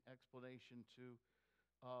explanation to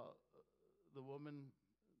uh, the woman,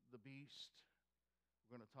 the beast.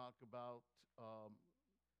 We're going to talk about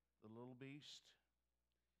the little beast.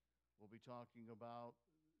 We'll be talking about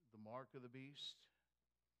the mark of the beast.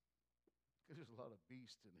 Because there's a lot of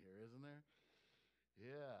beast in here, isn't there?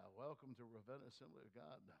 Yeah, welcome to Ravenna Assembly of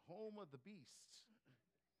God, the home of the beasts.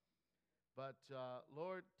 But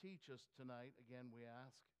Lord, teach us tonight, again we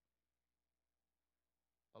ask.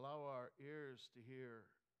 Allow our ears to hear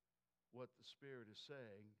what the Spirit is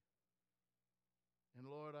saying. And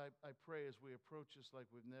Lord, I pray as we approach this like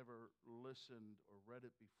we've never listened or read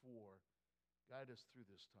it before, guide us through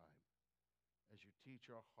this time as you teach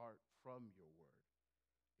our heart from your word.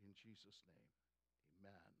 In Jesus' name,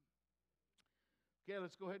 amen. Okay,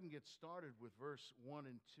 let's go ahead and get started with verse 1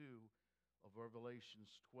 and 2 of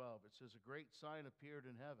Revelations 12. It says, "A great sign appeared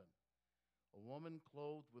in heaven, a woman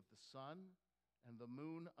clothed with the sun and the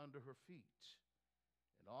moon under her feet,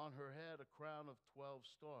 and on her head a crown of 12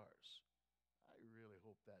 stars." I really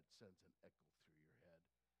hope that sends an echo through your head.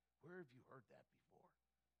 Where have you heard that before?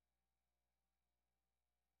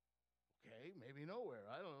 Okay, maybe nowhere.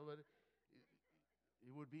 I don't know, but it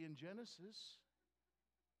would be in Genesis.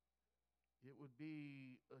 It would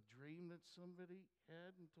be a dream that somebody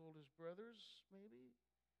had and told his brothers, maybe.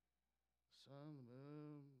 Sun, the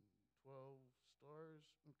moon, 12 stars.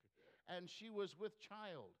 Okay. "And she was with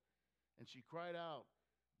child, and she cried out,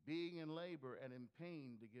 being in labor and in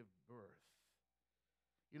pain to give birth."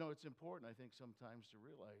 You know, it's important, I think, sometimes to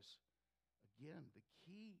realize, again, the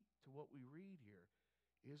key to what we read here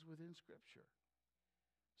is within Scripture.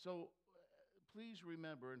 So please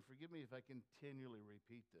remember, and forgive me if I continually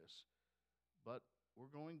repeat this, but we're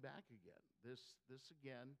going back again. This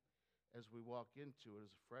again, as we walk into it,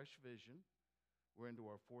 is a fresh vision. We're into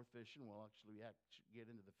our fourth vision. We'll actually get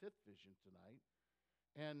into the fifth vision tonight.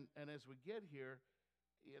 And as we get here,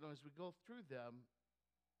 you know, as we go through them,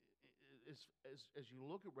 as you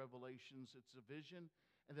look at Revelations, it's a vision,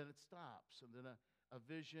 and then it stops, and then a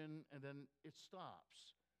vision, and then it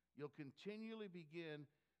stops. You'll continually begin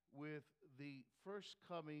with the first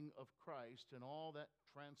coming of Christ and all that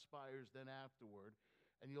transpires then afterward,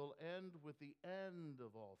 and you'll end with the end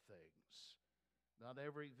of all things. Not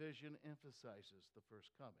every vision emphasizes the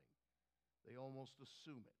first coming. They almost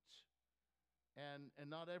assume it. And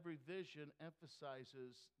not every vision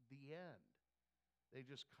emphasizes the end. They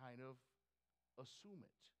just kind of assume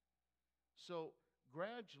it. So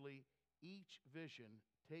gradually, each vision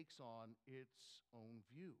takes on its own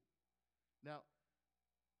view. Now,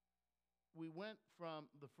 we went from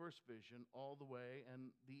the first vision all the way,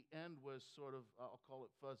 and the end was sort of, I'll call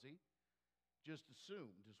it fuzzy, just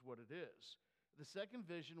assumed is what it is. The second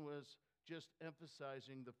vision was just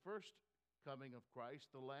emphasizing the first coming of Christ,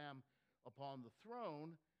 the Lamb upon the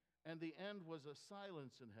throne, and the end was a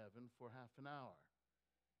silence in heaven for half an hour.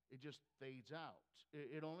 It just fades out.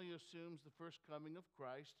 It only assumes the first coming of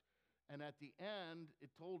Christ, and at the end,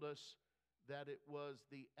 it told us that it was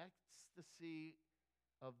the ecstasy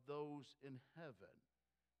of those in heaven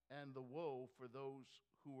and the woe for those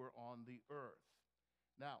who were on the earth.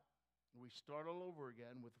 Now, we start all over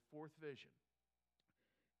again with the fourth vision.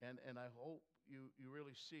 And I hope you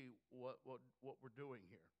really see what we're doing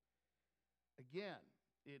here. Again,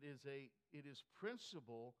 it is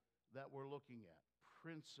principle that we're looking at.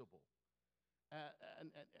 Principle. And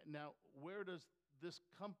now, where does this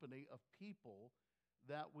company of people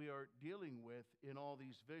that we are dealing with in all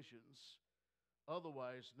these visions,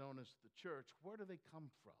 otherwise known as the church, where do they come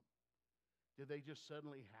from? Did they just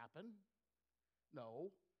suddenly happen?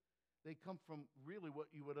 No. They come from really what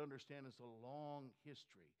you would understand as a long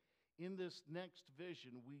history. In this next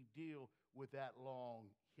vision, we deal with that long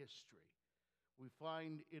history. We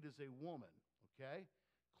find it is a woman, okay,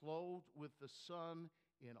 clothed with the sun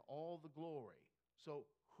in all the glory. So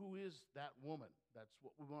who is that woman? That's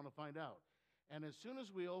what we want to find out. And as soon as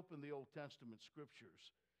we open the Old Testament scriptures,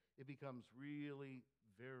 it becomes really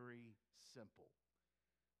very simple.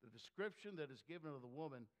 The description that is given of the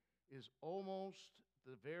woman is almost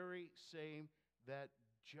the very same that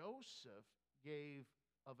Joseph gave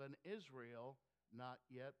of an Israel not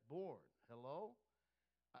yet born. Hello?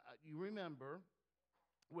 You remember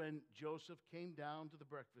when Joseph came down to the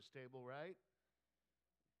breakfast table, right?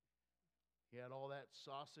 He had all that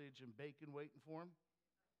sausage and bacon waiting for him.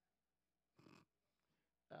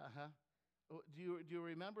 Do you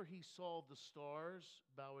remember he saw the stars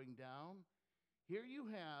bowing down? Here you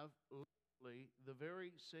have literally the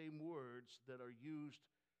very same words that are used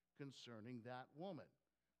concerning that woman.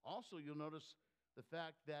 Also, you'll notice the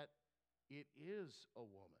fact that it is a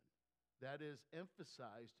woman. That is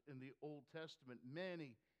emphasized in the Old Testament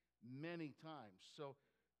many, many times. So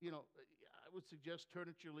I would suggest turn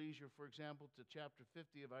at your leisure, for example, to chapter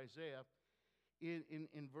 50 of Isaiah. In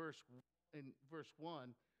verse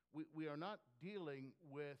 1, we are not dealing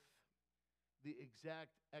with the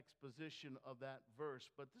exact exposition of that verse,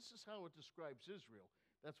 but this is how it describes Israel.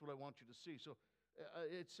 That's what I want you to see. So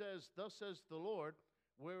it says, "Thus says the Lord,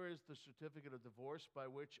 where is the certificate of divorce by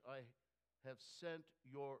which I have sent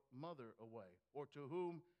your mother away? Or to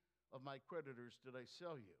whom of my creditors did I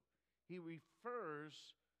sell you?" He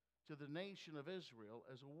refers to the nation of Israel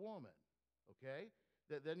as a woman, okay?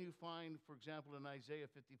 Then you find, for example, in Isaiah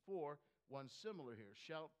 54, one similar here.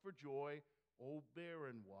 "Shout for joy, O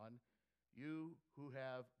barren one, you who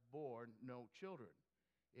have borne no children."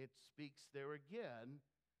 It speaks there again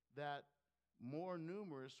that more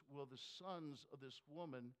numerous will the sons of this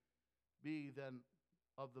woman be than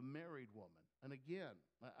of the married woman. And again,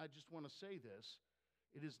 I just want to say this.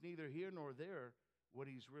 It is neither here nor there what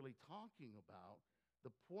he's really talking about.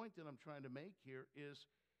 The point that I'm trying to make here is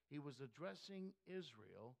he was addressing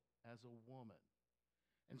Israel as a woman.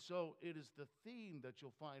 And so it is the theme that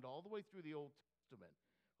you'll find all the way through the Old Testament.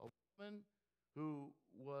 A woman who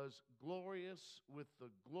was glorious with the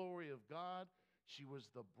glory of God. She was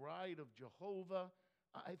the bride of Jehovah.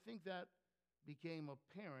 I think that became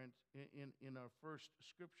apparent in our first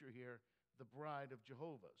scripture here, the bride of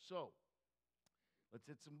Jehovah. So let's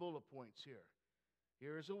hit some bullet points here.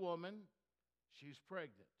 Here is a woman. She's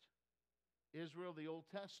pregnant. Israel, the Old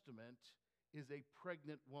Testament, is a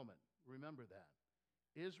pregnant woman. Remember that.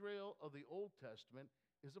 Israel of the Old Testament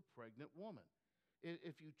is a pregnant woman.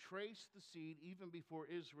 If you trace the seed, even before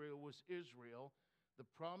Israel was Israel, the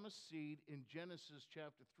promised seed in Genesis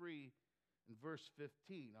chapter 3 and verse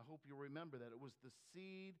 15. I hope you remember that. It was the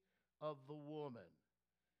seed of the woman.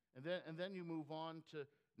 And then you move on to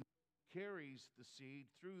carries the seed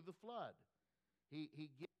through the flood. He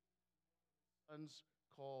gives sons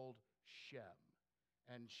called Shem.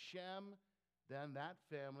 And Shem, then that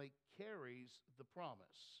family carries the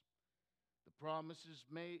promise. The promise is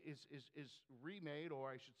remade, or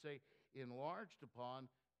I should say enlarged upon,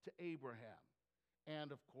 to Abraham.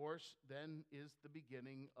 And of course, then is the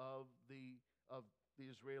beginning of the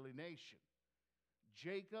Israeli nation.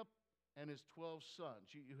 Jacob and his 12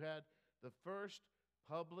 sons. You had the first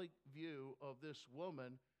public view of this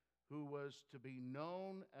woman who was to be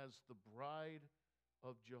known as the bride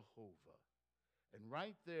of Jehovah. And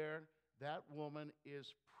right there, that woman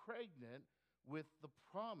is pregnant with the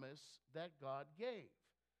promise that God gave.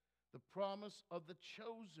 The promise of the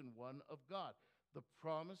chosen one of God. The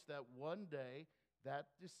promise that one day that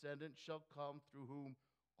descendant shall come through whom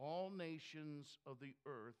all nations of the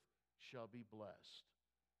earth shall be blessed.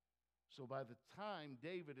 So by the time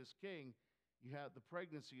David is king, you have the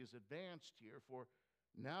pregnancy is advanced here, for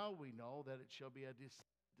now we know that it shall be a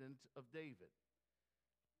descendant of David.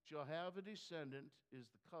 Shall have a descendant, is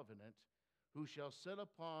the covenant, who shall sit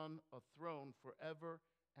upon a throne forever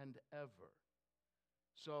and ever.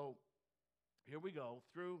 So here we go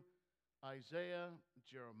through Isaiah,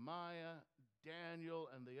 Jeremiah, Daniel,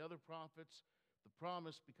 and the other prophets. The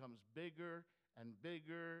promise becomes bigger and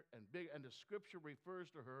bigger and bigger, and the scripture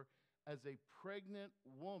refers to her as a pregnant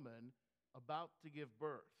woman about to give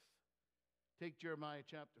birth. Take Jeremiah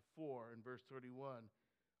chapter 4 and verse 31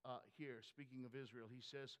 here, speaking of Israel. He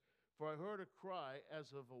says, "For I heard a cry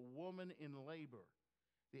as of a woman in labor,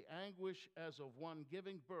 the anguish as of one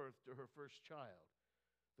giving birth to her first child,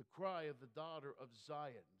 the cry of the daughter of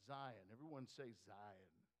Zion." Zion. Everyone say Zion.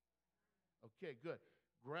 Okay, good.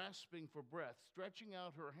 "Grasping for breath, stretching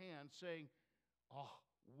out her hand, saying, oh,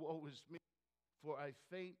 woe is me, for I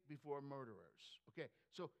faint before murderers." Okay,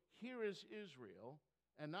 so here is Israel,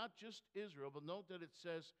 and not just Israel, but note that it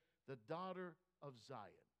says the daughter of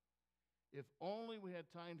Zion. If only we had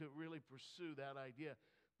time to really pursue that idea.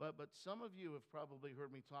 But some of you have probably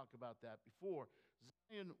heard me talk about that before.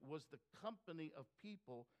 Zion was the company of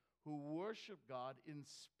people who worship God in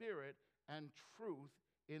spirit and truth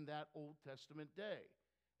in that Old Testament day.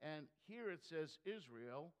 And here it says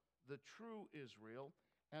Israel, the true Israel,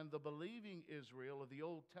 and the believing Israel of the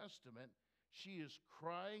Old Testament. She is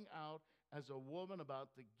crying out as a woman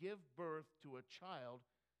about to give birth to a child,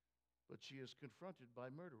 but she is confronted by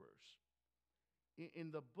murderers.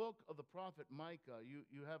 In the book of the prophet Micah,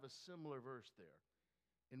 you have a similar verse there.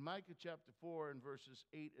 In Micah chapter 4 and verses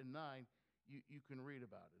 8 and 9, you can read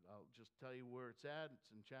about it. I'll just tell you where it's at. It's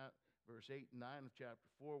in verse 8 and 9 of chapter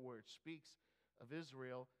 4, where it speaks of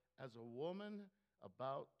Israel as a woman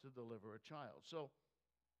about to deliver a child. So,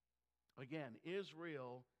 again,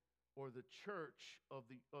 Israel, or the church of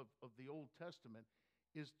the Old Testament,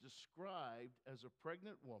 is described as a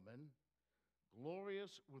pregnant woman,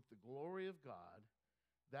 glorious with the glory of God,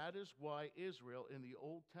 That is why Israel in the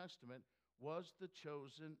Old Testament was the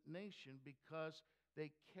chosen nation, because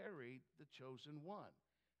they carried the chosen one.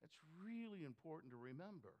 That's really important to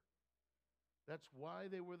remember. That's why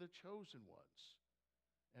they were the chosen ones.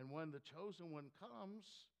 And when the chosen one comes,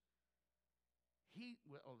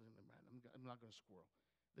 I'm not going to squirrel.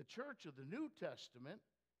 The church of the New Testament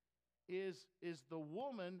is the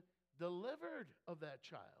woman delivered of that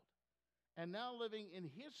child, and now living in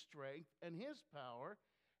his strength and his power,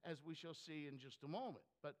 as we shall see in just a moment.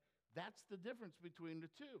 But that's the difference between the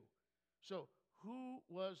two. So who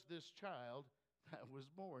was this child that was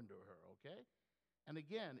born to her, okay? And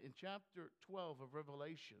again, in chapter 12 of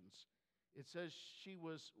Revelations, it says she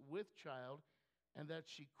was with child, and that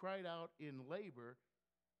she cried out in labor,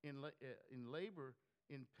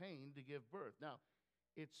 in pain to give birth. Now,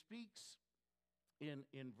 it speaks in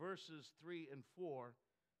verses 3 and 4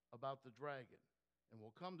 about the dragon, and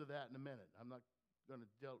we'll come to that in a minute. I'm not going to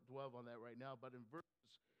dwell on that right now, but in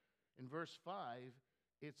verse 5,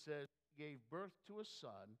 it says, gave birth to a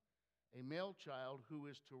son, a male child, who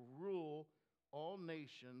is to rule all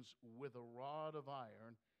nations with a rod of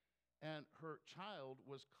iron, and her child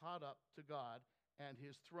was caught up to God and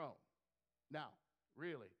his throne. Now,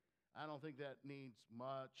 really, I don't think that needs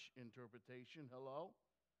much interpretation. Hello?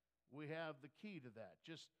 We have the key to that.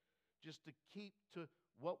 Just to keep to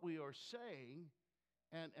what we are saying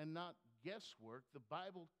and not guesswork, the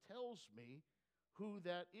Bible tells me who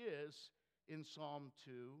that is in Psalm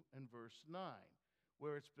 2 and verse 9,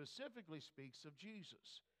 where it specifically speaks of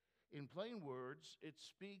Jesus. In plain words, it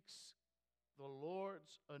speaks the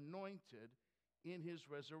Lord's anointed in his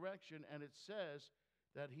resurrection, and it says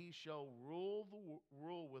that he shall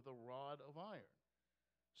rule with a rod of iron.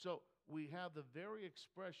 So we have the very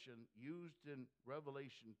expression used in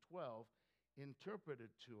Revelation 12 interpreted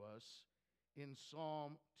to us in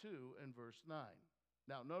Psalm 2 and verse 9.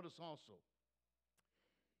 Now, notice also,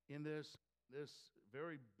 in this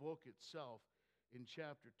very book itself, in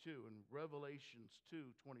chapter 2, in Revelations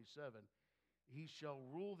 2:27, he shall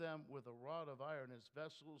rule them with a rod of iron, as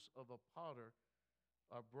vessels of a potter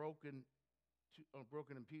are broken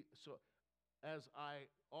in pieces. So, as I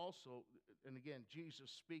also, and again,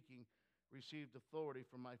 Jesus speaking, received authority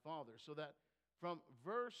from my Father. So that from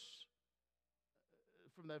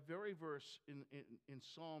that very verse in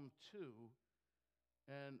Psalm 2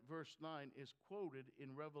 and verse 9 is quoted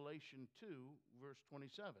in Revelation 2, verse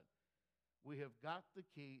 27. We have got the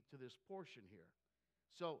key to this portion here.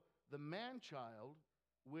 So the man-child,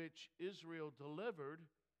 which Israel delivered,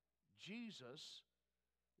 Jesus,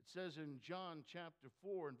 it says in John chapter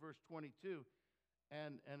 4 and verse 22,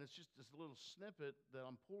 and it's just this little snippet that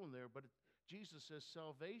I'm pulling there, but Jesus says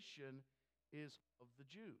salvation is of the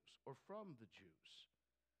Jews, or from the Jews.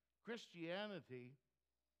 Christianity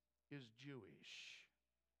is Jewish,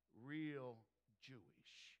 real Jewish.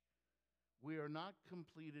 We are not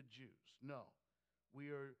completed Jews. No, we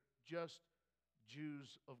are just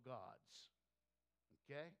Jews of God's.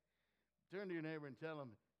 Okay? Turn to your neighbor and tell him,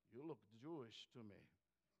 you look Jewish to me.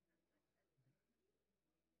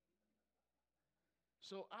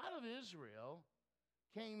 So out of Israel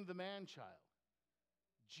came the man-child,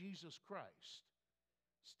 Jesus Christ.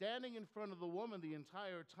 Standing in front of the woman the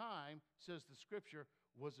entire time, says the scripture,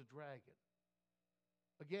 was a dragon.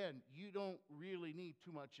 Again, you don't really need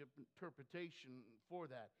too much interpretation for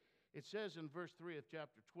that. It says in verse 3 of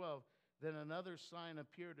chapter 12, then another sign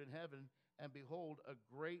appeared in heaven, and behold, a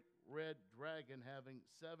great red dragon having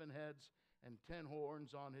 7 heads and 10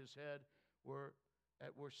 horns on his head were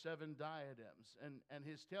 7 diadems. And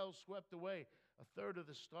his tail swept away a third of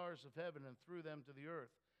the stars of heaven and threw them to the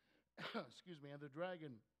earth. Excuse me. And the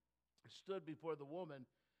dragon stood before the woman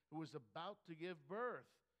who was about to give birth,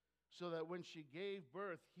 so that when she gave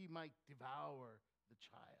birth, he might devour the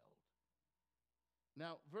child.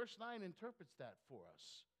 Now, verse 9 interprets that for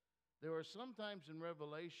us. There are some times in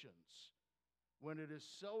Revelations when it is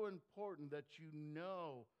so important that you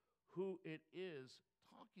know who it is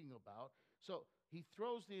talking about. So he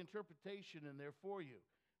throws the interpretation in there for you.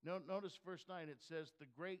 Notice verse 9, it says, the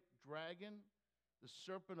great dragon, the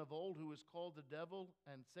serpent of old, who is called the devil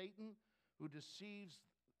and Satan, who deceives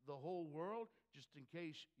the whole world. Just in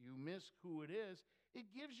case you miss who it is, it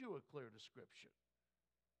gives you a clear description.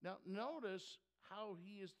 Now, notice how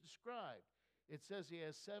he is described. It says he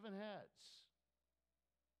has 7 heads,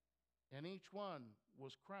 and each one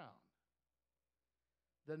was crowned.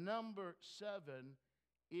 The number 7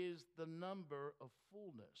 is the number of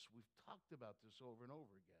fullness. We've talked about this over and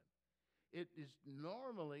over again. It is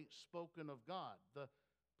normally spoken of God, the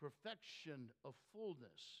perfection of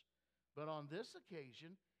fullness. But on this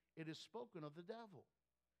occasion, it is spoken of the devil.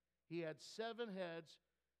 He had 7 heads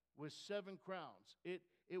with 7 crowns. It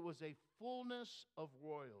was a fullness of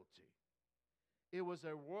royalty. It was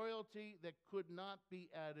a royalty that could not be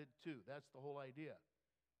added to. That's the whole idea.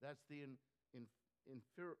 That's the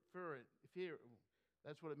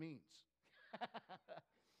that's what it means.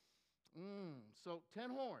 So 10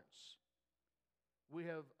 horns.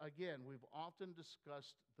 We've often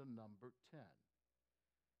discussed the number 10,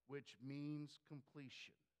 which means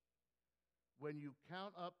completion. When you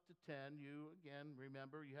count up to 10,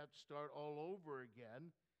 remember, you have to start all over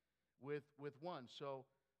again with 1. So,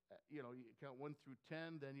 you count 1 through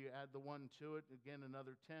 10, then you add the 1 to it, again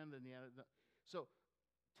another 10, then you add it. So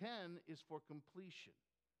 10 is for completion.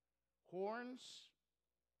 Horns,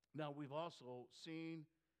 now we've also seen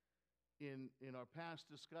in our past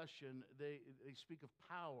discussion, they speak of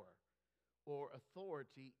power or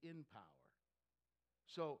authority in power.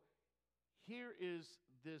 So here is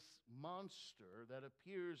this monster that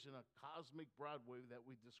appears in a cosmic Broadway that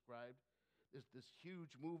we described, this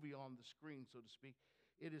huge movie on the screen, so to speak.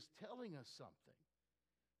 It is telling us something.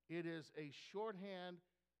 It is a shorthand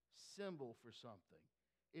symbol for something.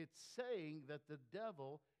 It's saying that the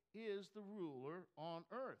devil is the ruler on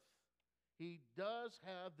earth. He does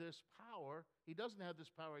have this power. He doesn't have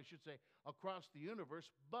this power, I should say, across the universe,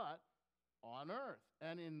 but on earth.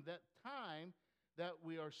 And in that time that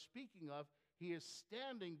we are speaking of, he is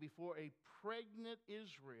standing before a pregnant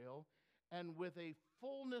Israel and with a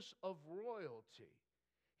fullness of royalty.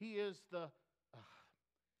 He is the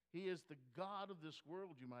God of this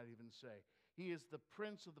world, you might even say. He is the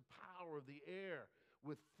prince of the power of the air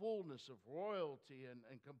with fullness of royalty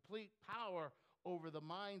and complete power over the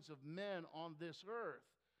minds of men on this earth.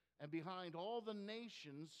 And behind all the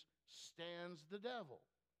nations stands the devil.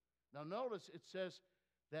 Now notice it says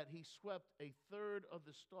that he swept a third of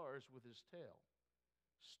the stars with his tail.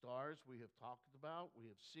 Stars we have talked about, we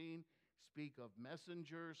have seen, speak of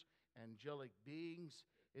messengers, angelic beings.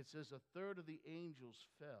 It says a third of the angels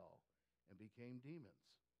fell and became demons.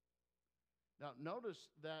 Now notice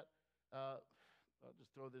that, I'll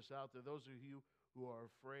just throw this out there, those of you who are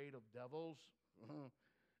afraid of devils,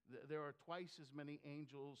 there are twice as many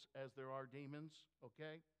angels as there are demons,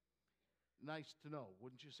 okay? Nice to know,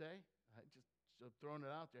 wouldn't you say? I just throwing it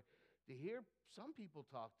out there. To hear some people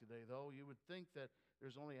talk today, though, you would think that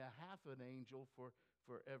there's only a half an angel for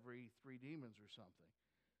every 3 demons or something.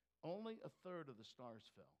 Only a third of the stars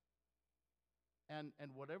fell.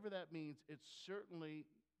 And whatever that means, it certainly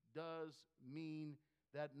does mean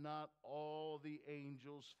that not all the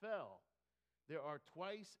angels fell. There are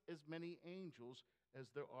twice as many angels as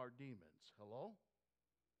there are demons. Hello?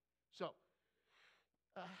 So,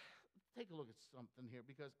 take a look at something here,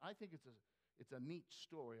 because I think it's a neat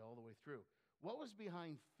story all the way through. What was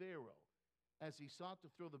behind Pharaoh as he sought to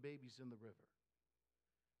throw the babies in the river?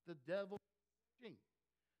 The devil.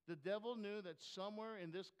 The devil knew that somewhere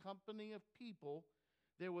in this company of people,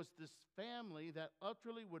 there was this family that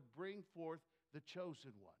utterly would bring forth the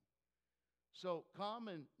chosen one. So come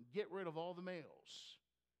and get rid of all the males.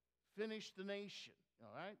 Finish the nation,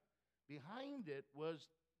 all right? Behind it was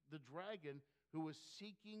the dragon who was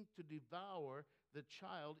seeking to devour the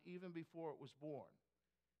child even before it was born.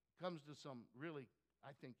 Comes to some really, I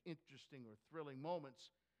think, interesting or thrilling moments.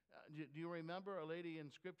 Do you remember a lady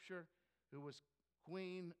in Scripture who was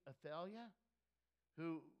Queen Athaliah,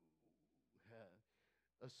 who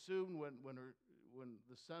assumed when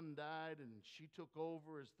the son died and she took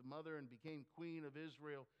over as the mother and became queen of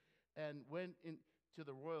Israel and went into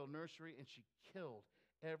the royal nursery and she killed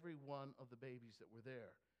every one of the babies that were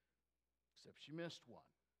there, except she missed one.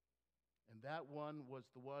 And that one was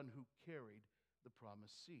the one who carried the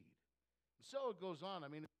promised seed. So it goes on. I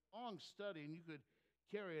mean, it's a long study, and you could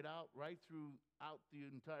carry it out right throughout the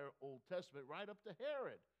entire Old Testament, right up to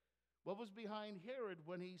Herod. What was behind Herod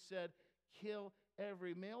when he said, kill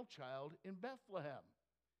every male child in Bethlehem?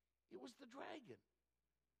 It was the dragon.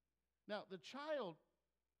 Now, the child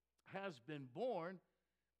has been born,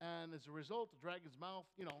 and as a result, the dragon's mouth,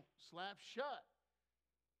 slapped shut.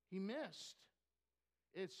 He missed.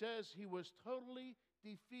 It says he was totally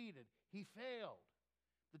defeated. He failed.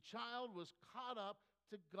 The child was caught up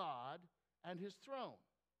to God and his throne.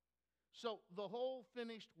 So the whole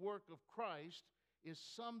finished work of Christ is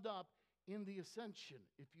summed up in the ascension,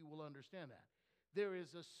 if you will understand that. There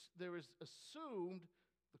is assumed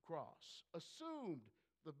the cross, assumed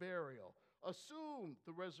the burial, assumed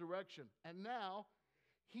the resurrection, and now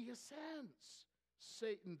he ascends.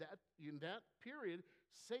 Satan, in that period,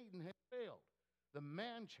 Satan had failed. The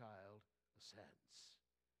man-child ascends.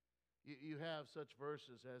 You have such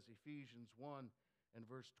verses as Ephesians 1 and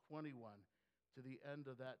verse 21 to the end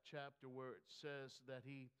of that chapter, where it says that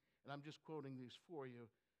he, and I'm just quoting these for you,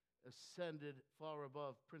 ascended far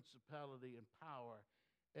above principality and power,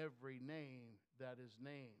 every name that is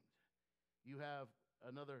named. You have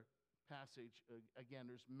another passage, again,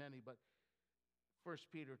 there's many, but 1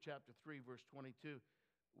 Peter chapter 3, verse 22,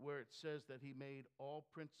 where it says that he made all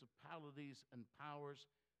principalities and powers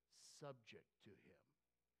subject to him.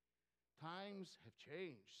 Times have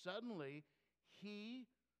changed. Suddenly, he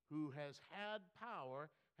who has had power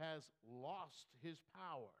has lost his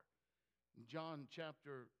power. John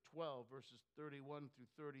chapter 12, verses 31 through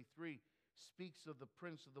 33, speaks of the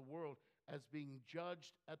prince of the world as being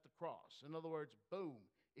judged at the cross. In other words, boom,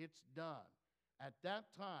 it's done. At that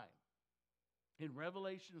time, in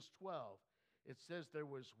Revelations 12, it says there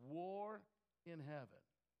was war in heaven.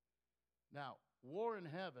 Now, war in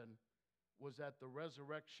heaven was at the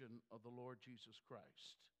resurrection of the Lord Jesus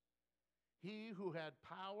Christ. He who had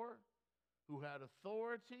power, who had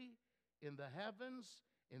authority in the heavens,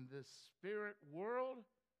 in this spirit world,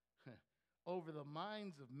 over the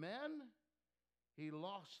minds of men, he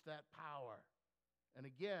lost that power. And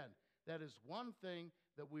again, that is one thing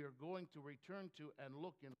that we are going to return to and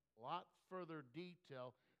look in a lot further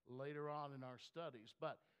detail later on in our studies.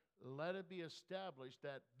 But let it be established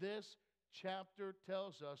that this chapter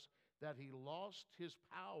tells us that he lost his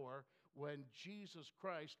power when Jesus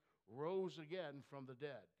Christ rose again from the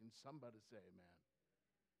dead. Can somebody say amen?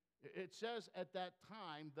 It says at that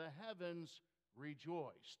time the heavens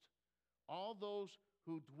rejoiced. All those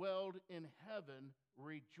who dwelled in heaven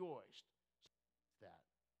rejoiced. That.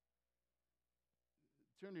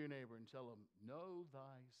 Turn to your neighbor and tell him, know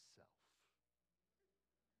thyself.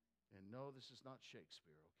 And no, this is not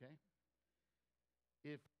Shakespeare, okay?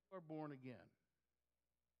 If you are born again,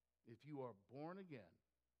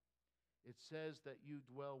 it says that you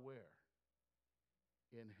dwell where?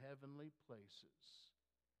 In heavenly places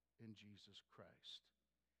in Jesus Christ.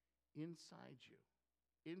 Inside you,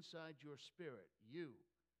 inside your spirit,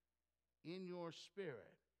 in your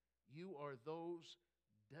spirit, you are those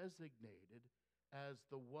designated as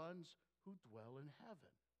the ones who dwell in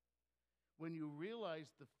heaven. When you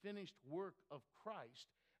realize the finished work of Christ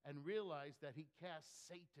and realize that he cast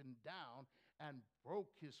Satan down and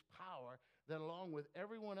broke his power, then along with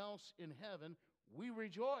everyone else in heaven, we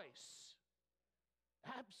rejoice.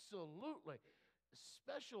 Absolutely.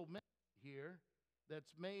 Special mention here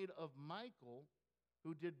that's made of Michael,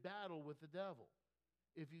 who did battle with the devil.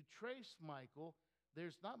 If you trace Michael,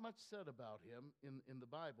 there's not much said about him in the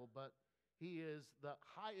Bible, but he is the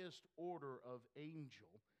highest order of angel.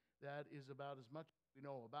 That is about as much as we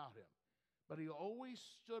know about him. But he always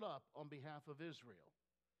stood up on behalf of Israel.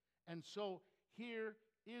 And so here,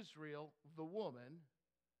 Israel, the woman,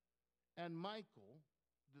 and Michael,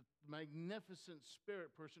 the magnificent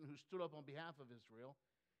spirit person who stood up on behalf of Israel,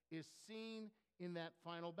 is seen in that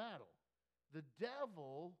final battle. The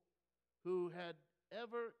devil, who had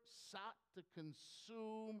ever sought to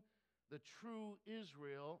consume the true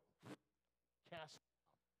Israel, cast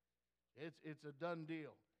down. It's a done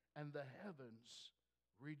deal. And the heavens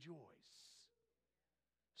rejoice.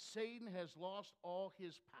 Satan has lost all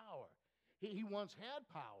his power. He once had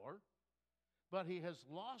power, but he has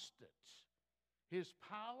lost it. His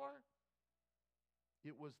power,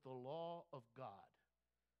 it was the law of God.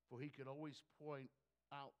 For he could always point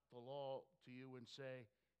out the law to you and say,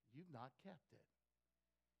 you've not kept it.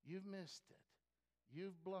 You've missed it.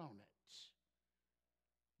 You've blown it.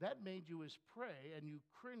 That made you his prey, and you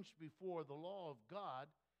cringed before the law of God,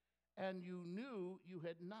 and you knew you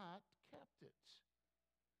had not kept it.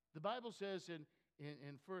 The Bible says in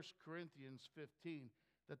 1 Corinthians 15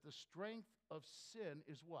 that the strength of sin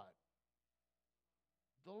is what?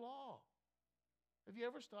 The law. Have you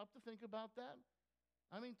ever stopped to think about that?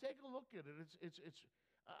 I mean, take a look at it.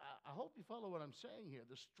 I hope you follow what I'm saying here.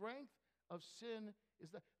 The strength of sin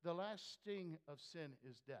is the last sting of sin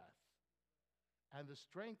is death. And the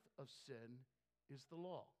strength of sin is the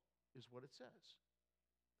law, is what it says.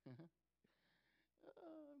 I'm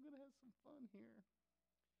going to have some fun here.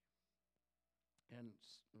 And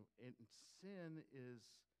sin is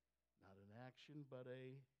not an action, but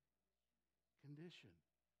a condition.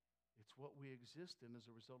 It's what we exist in as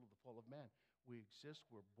a result of the fall of man.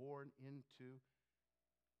 We're born into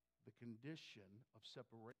the condition of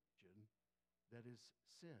separation that is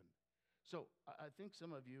sin. So I think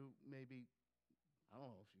some of you maybe, I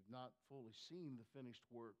don't know, if you've not fully seen the finished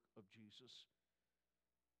work of Jesus,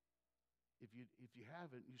 if you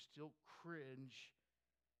haven't, you still cringe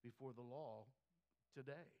before the law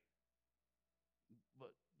today.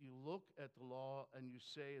 But you look at the law and you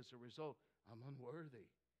say as a result, I'm unworthy.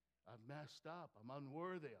 I've messed up. I'm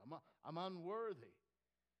unworthy. I'm unworthy.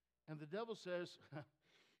 And the devil says,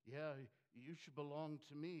 yeah, you should belong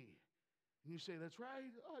to me. And you say, that's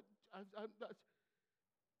right.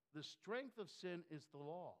 The strength of sin is the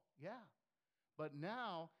law. Yeah. But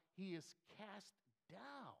now he is cast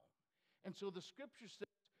down. And so the scripture says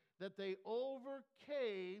that they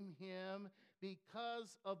overcame him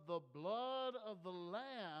because of the blood of the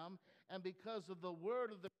Lamb and because of the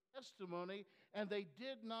word of their testimony, and they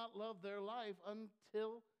did not love their life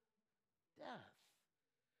until death.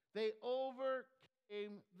 They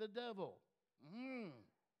overcame the devil.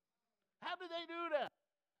 How did they do that?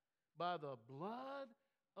 By the blood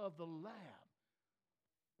of the Lamb.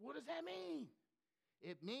 What does that mean?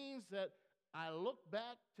 It means that I look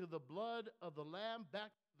back to the blood of the Lamb, back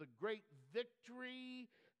to the great victory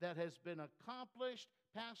that has been accomplished,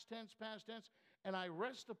 past tense, and I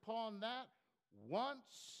rest upon that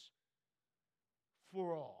once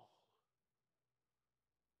for all.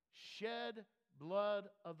 Shed blood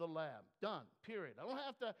of the Lamb. Done. Period. I don't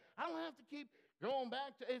have to keep going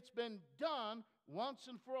back to it's been done once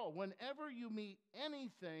and for all. Whenever you meet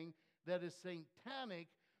anything that is satanic,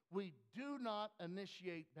 we do not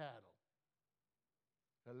initiate battle.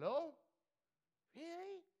 Hello?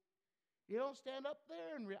 Really? You don't stand up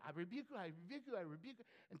there and I rebuke you,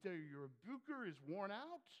 until your rebuker is worn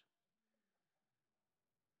out.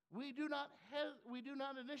 We do not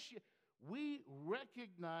initiate. We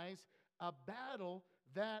recognize a battle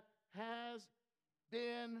that has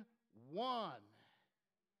been won.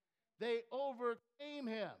 They overcame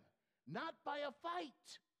him, not by a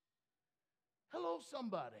fight. Hello,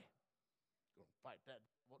 somebody. Go fight that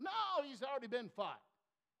devil. No, he's already been fought.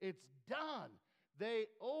 It's done. They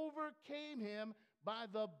overcame him by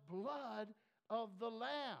the blood of the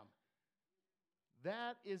Lamb.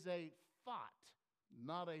 That is a fought,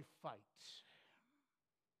 not a fight.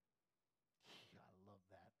 I love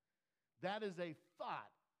that. That is a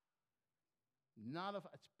thought, not a.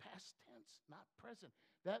 It's past tense, not present.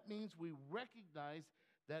 That means we recognize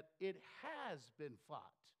that it has been fought.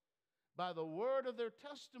 By the word of their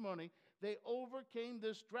testimony, they overcame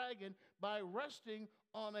this dragon by resting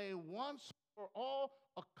on a once for all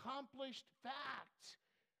accomplished fact,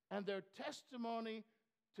 and their testimony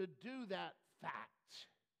to do that fact.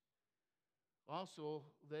 Also,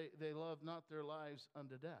 they love not their lives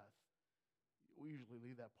unto death. We usually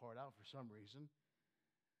leave that part out for some reason.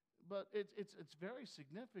 But it's very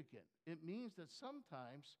significant. It means that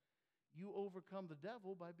sometimes you overcome the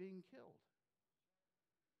devil by being killed.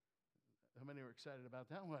 How many are excited about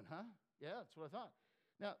that one, huh? Yeah, that's what I thought.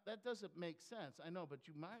 Now, that doesn't make sense, I know, but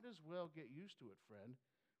you might as well get used to it, friend.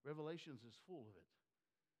 Revelations is full of it.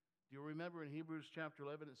 Do you remember in Hebrews chapter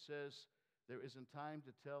 11 it says, there isn't time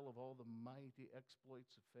to tell of all the mighty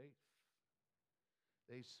exploits of faith?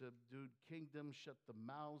 They subdued kingdoms, shut the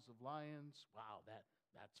mouths of lions. Wow,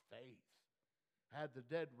 that's faith. Had the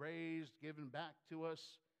dead raised, given back to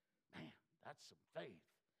us. Man, that's some faith.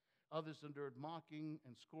 Others endured mocking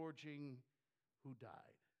and scourging. Who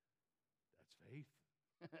died? That's faith.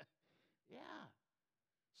 Yeah.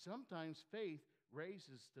 Sometimes faith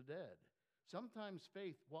raises the dead. Sometimes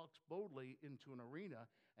faith walks boldly into an arena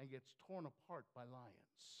and gets torn apart by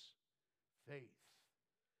lions. Faith.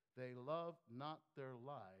 They love not their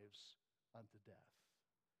lives unto death.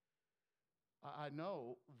 I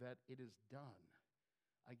know that it is done.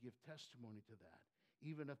 I give testimony to that.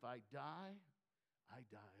 Even if I die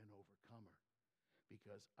an overcomer,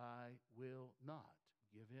 because I will not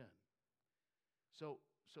give in. So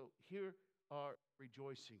here are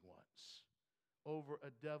rejoicing ones over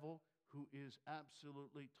a devil who is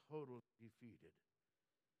absolutely, totally defeated.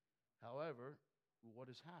 However, what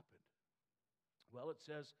has happened? Well, it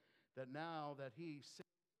says that now that he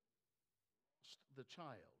lost the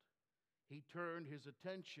child, he turned his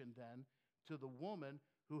attention then to the woman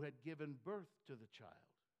who had given birth to the child.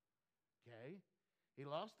 Okay? He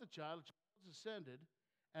lost the child ascended,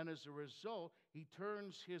 and as a result, he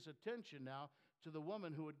turns his attention now to the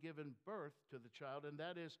woman who had given birth to the child, and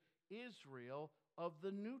that is Israel of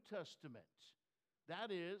the New Testament. That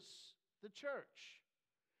is the church.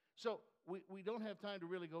 So we don't have time to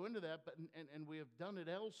really go into that, but and we have done it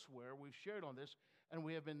elsewhere. We've shared on this, and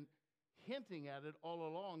we have been hinting at it all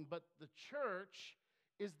along, but the church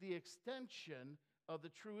is the extension of the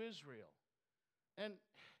true Israel. And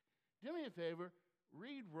do me a favor,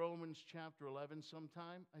 read Romans chapter 11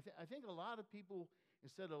 sometime. I think a lot of people,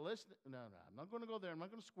 instead of listening, no, I'm not going to go there. I'm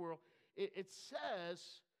not going to squirrel. It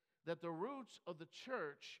says that the roots of the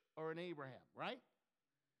church are in Abraham, right?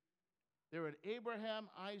 They're in Abraham,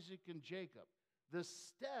 Isaac, and Jacob. The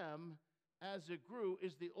stem, as it grew,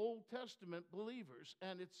 is the Old Testament believers.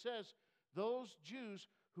 And it says those Jews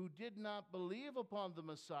who did not believe upon the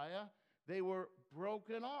Messiah, They were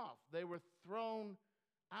broken off. They were thrown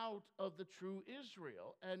out of the true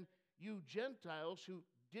Israel. And you Gentiles who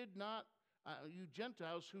did not, you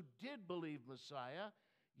Gentiles who did believe Messiah,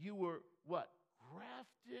 you were what?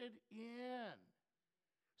 Grafted in.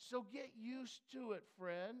 So get used to it,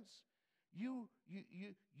 friends. Your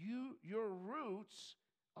roots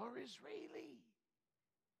are Israeli.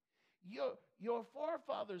 Your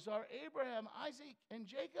forefathers are Abraham, Isaac, and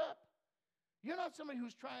Jacob. You're not somebody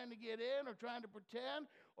who's trying to get in or trying to pretend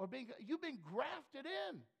or you've been grafted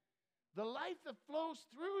in. The life that flows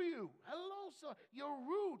through you. Hello, son. Your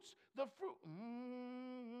roots, the fruit.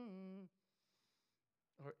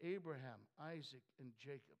 Are Abraham, Isaac, and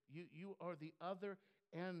Jacob. You are the other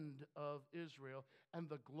end of Israel. And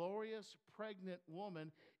the glorious pregnant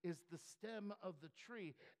woman is the stem of the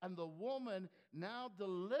tree. And the woman now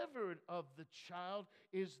delivered of the child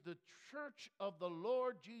is the church of the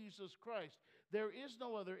Lord Jesus Christ. There is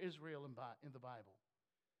no other Israel in the Bible.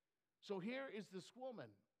 So here is this woman,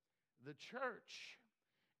 the church,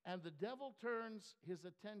 and the devil turns his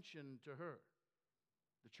attention to her,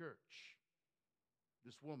 the church,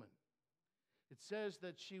 this woman. It says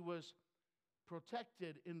that she was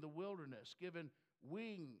protected in the wilderness, given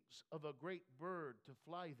wings of a great bird to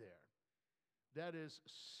fly there. That is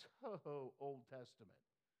so Old Testament.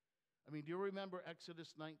 I mean, do you remember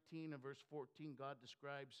Exodus 19 and verse 14? God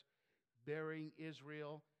describes bearing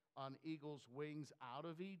Israel on eagle's wings out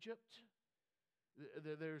of Egypt.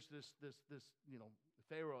 There's this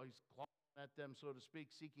Pharaoh, he's clawing at them, so to speak,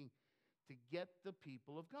 seeking to get the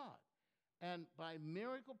people of God. And by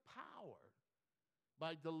miracle power,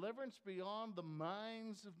 by deliverance beyond the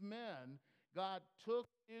minds of men, God took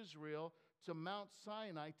Israel to Mount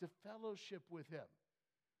Sinai to fellowship with him.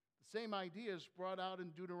 The same idea is brought out in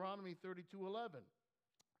Deuteronomy 32:11.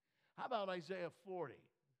 How about Isaiah 40,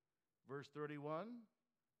 verse 31?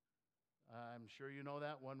 I'm sure you know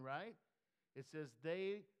that one, right? It says,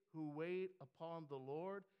 they who wait upon the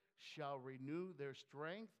Lord shall renew their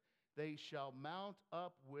strength. They shall mount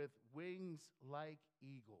up with wings like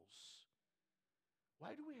eagles.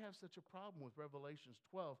 Why do we have such a problem with Revelations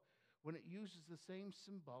 12 when it uses the same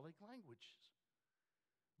symbolic languages?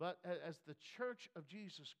 But as the church of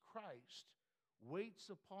Jesus Christ waits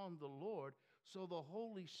upon the Lord, so the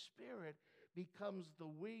Holy Spirit becomes the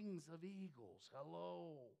wings of eagles.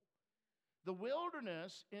 Hello. The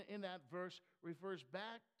wilderness in that verse refers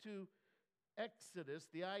back to Exodus,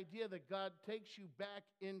 the idea that God takes you back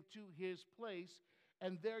into his place,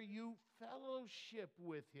 and there you fellowship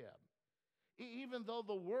with him. Even though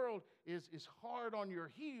the world is hard on your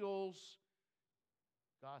heels,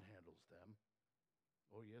 God handles them.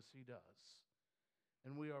 Oh, yes, he does.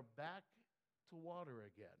 And we are back to water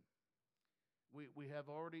again. We have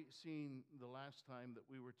already seen the last time that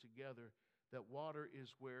we were together that water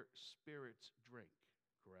is where spirits drink,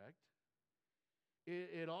 correct?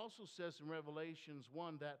 It also says in Revelations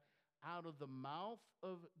 1 that out of the mouth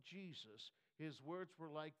of Jesus, his words were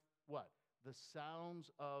like what? The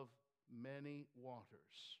sounds of many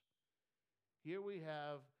waters. Here we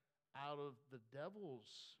have out of the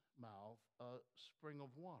devil's mouth a spring of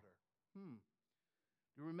water. Do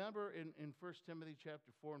you remember in 1 Timothy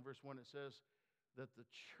chapter 4 and verse 1 it says that the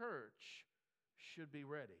church should be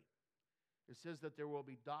ready. It says that there will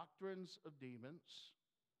be doctrines of demons,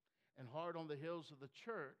 and hard on the hills of the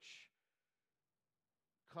church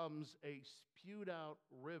comes a spewed out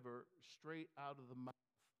river straight out of the mouth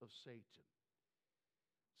of Satan.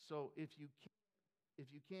 So if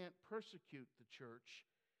you can't persecute the church,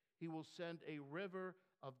 he will send a river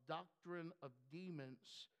of doctrine of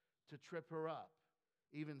demons to trip her up,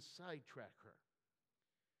 even sidetrack her.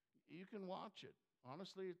 You can watch it.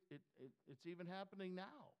 Honestly, it's even happening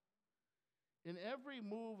now. In every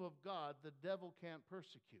move of God, the devil can't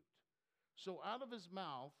persecute. So out of his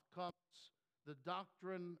mouth comes the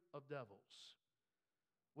doctrine of devils.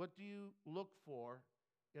 What do you look for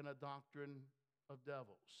in a doctrine of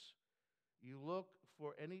devils? You look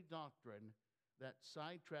for any doctrine that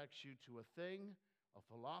sidetracks you to a thing, a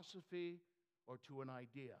philosophy, or to an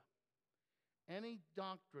idea. Any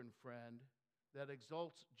doctrine, friend, that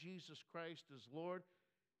exalts Jesus Christ as Lord,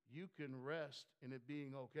 you can rest in it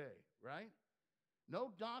being okay, right?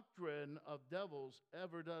 No doctrine of devils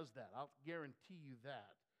ever does that. I'll guarantee you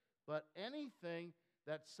that. But anything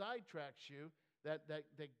that sidetracks you, that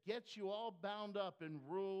gets you all bound up in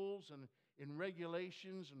rules and in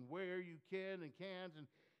regulations and where you can and can't, and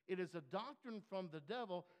it is a doctrine from the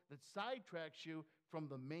devil that sidetracks you from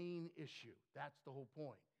the main issue. That's the whole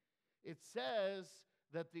point. It says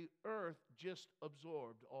that the earth just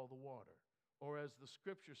absorbed all the water. Or as the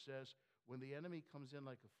scripture says, when the enemy comes in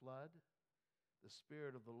like a flood, the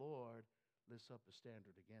Spirit of the Lord lifts up a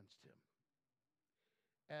standard against him.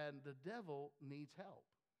 And the devil needs help.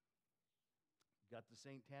 Got the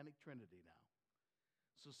Satanic Trinity now.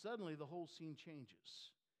 So suddenly the whole scene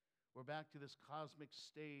changes. We're back to this cosmic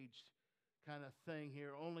staged kind of thing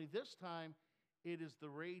here, only this time it is the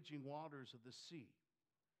raging waters of the sea.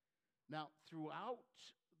 Now, throughout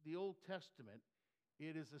the Old Testament,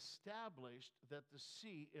 it is established that the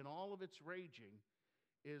sea, in all of its raging,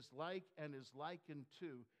 is like and is likened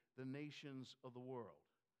to the nations of the world.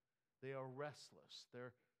 They are restless.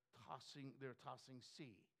 They're tossing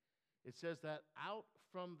sea. It says that out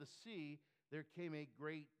from the sea there came a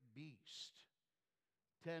great beast,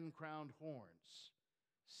 10 crowned horns,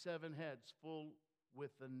 7 heads full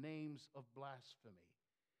with the names of blasphemy.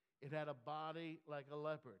 It had a body like a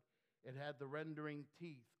leopard. It had the rending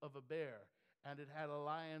teeth of a bear, and it had a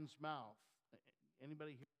lion's mouth.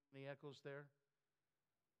 Anybody hear any echoes there?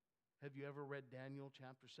 Have you ever read Daniel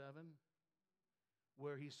chapter 7?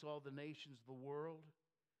 Where he saw the nations of the world,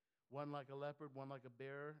 one like a leopard, one like a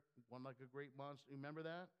bear, one like a great monster. Remember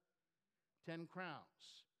that? 10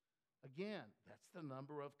 crowns. Again, that's the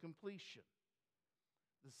number of completion.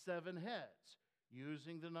 The 7 heads,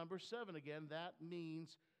 using the number 7 again, that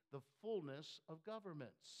means the fullness of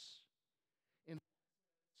governments.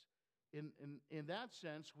 In that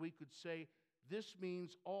sense, we could say this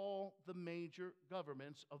means all the major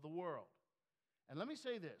governments of the world. And let me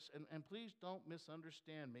say this, and please don't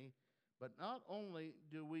misunderstand me, but not only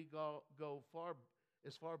do we go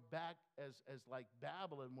as far back as like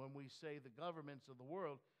Babylon when we say the governments of the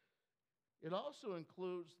world, it also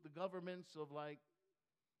includes the governments of like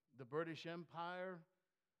the British Empire,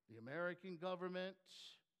 the American government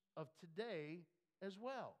of today as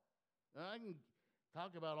well. Now, I can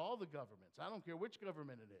talk about all the governments. I don't care which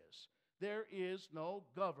government it is. There is no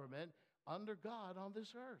government under God on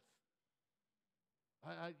this earth.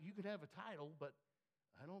 You can have a title, but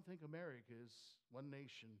I don't think America is one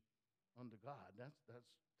nation under God. That's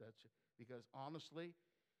because honestly,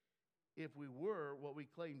 if we were what we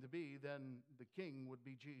claim to be, then the king would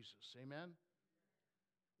be Jesus. Amen?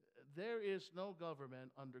 There is no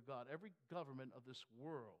government under God. Every government of this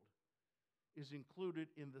world is included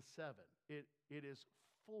in the 7. It is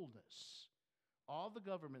fullness. All the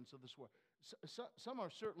governments of this world. Some are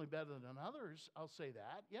certainly better than others. I'll say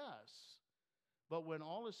that, yes. But when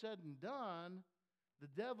all is said and done,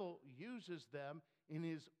 the devil uses them in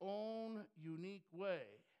his own unique way.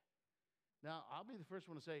 Now, I'll be the first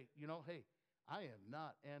one to say, hey, I am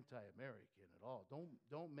not anti-American at all.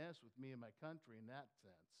 Don't mess with me and my country in that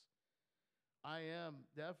sense. I am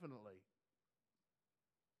definitely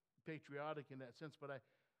patriotic in that sense, but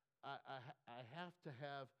I have to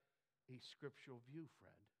have a scriptural view,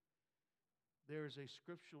 friend. There is a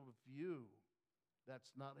scriptural view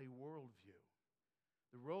that's not a world view.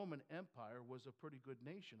 The Roman Empire was a pretty good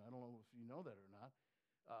nation. I don't know if you know that or not.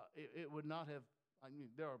 It would not have,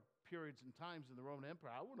 there are periods and times in the Roman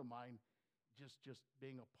Empire, I wouldn't mind just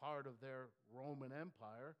being a part of their Roman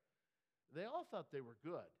Empire. They all thought they were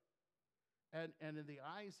good. And in the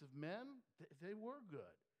eyes of men, they were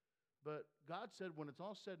good. But God said, when it's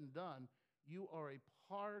all said and done, you are a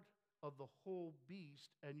part of the whole beast,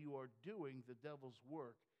 and you are doing the devil's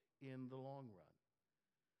work in the long run.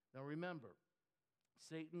 Now remember,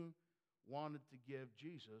 Satan wanted to give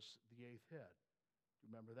Jesus the 8th head.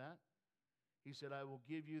 Remember that? He said, I will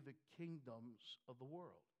give you the kingdoms of the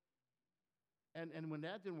world. And when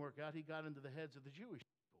that didn't work out, he got into the heads of the Jewish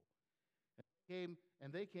people.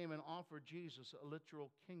 And they came and offered Jesus a literal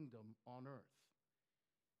kingdom on earth.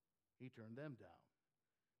 He turned them down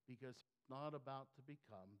because he's not about to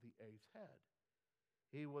become the 8th head.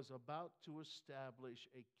 He was about to establish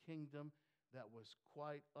a kingdom that was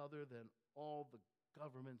quite other than all the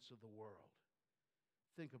governments of the world.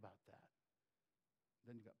 Think about that.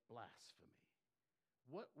 Then you got blasphemy.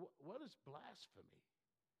 What is blasphemy?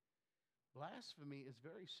 Blasphemy is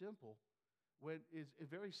very simple.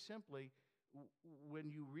 Very simply when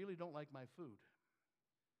you really don't like my food.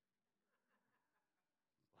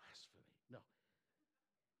 Blasphemy. No.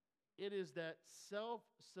 It is that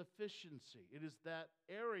self-sufficiency. It is that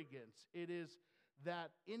arrogance. It is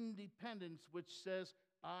that independence which says,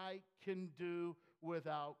 I can do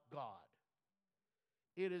without God.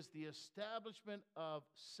 It is the establishment of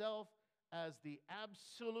self as the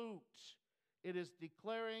absolute. It is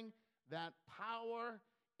declaring that power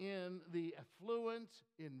in the affluence,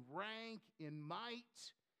 in rank, in might.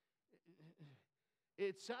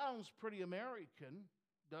 It sounds pretty American,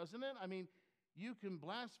 doesn't it? I mean, you can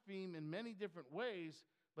blaspheme in many different ways,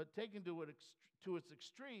 but taken to its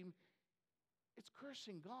extreme, it's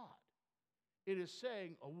cursing God. It is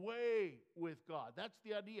saying, away with God. That's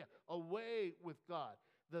the idea, away with God.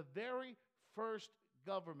 The very first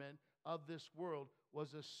government of this world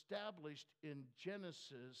was established in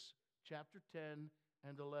Genesis chapter 10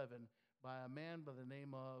 and 11 by a man by the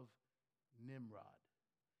name of Nimrod.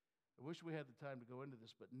 I wish we had the time to go into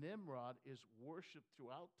this, but Nimrod is worshipped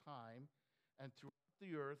throughout time and throughout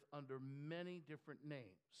the earth under many different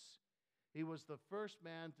names. He was the first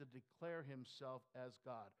man to declare himself as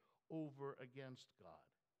God over against God.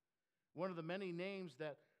 One of the many names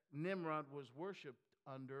that Nimrod was worshipped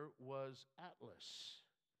under was Atlas.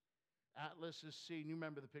 Atlas is seen, you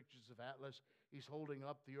remember the pictures of Atlas. He's holding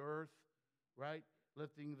up the earth, right?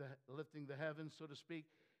 Lifting the heavens, so to speak.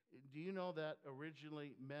 Do you know that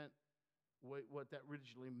originally meant, what that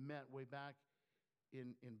originally meant way back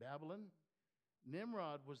in Babylon?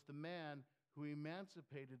 Nimrod was the man who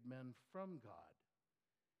emancipated men from God.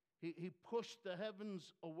 He pushed the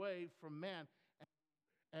heavens away from man,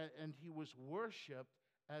 and he was worshipped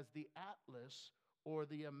as the Atlas, or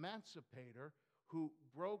the emancipator, who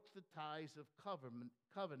broke the ties of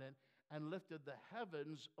covenant and lifted the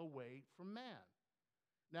heavens away from man.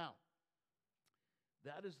 Now,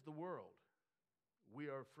 that is the world. We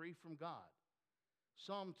are free from God.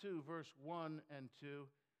 Psalm 2, verse 1 and 2,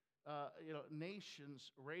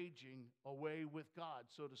 nations raging away with God,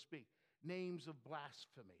 so to speak. Names of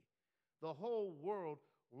blasphemy. The whole world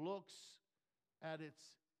looks at its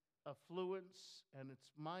affluence and its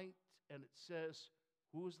might, and it says,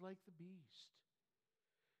 who is like the beast?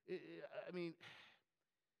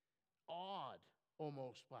 Awed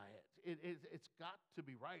almost by it. It's got to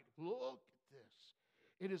be right. Look at this.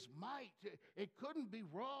 It is might. It couldn't be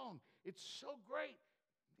wrong. It's so great.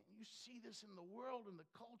 You see this in the world and the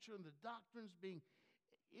culture and the doctrines being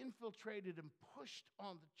infiltrated and pushed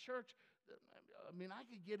on the church. I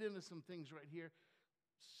could get into some things right here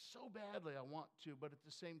so badly I want to, but at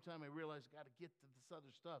the same time I realize I got to get to this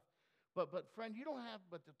other stuff. But friend, you don't have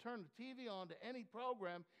but to turn the TV on to any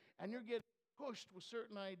program, and you're getting pushed with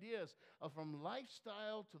certain ideas from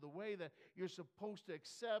lifestyle to the way that you're supposed to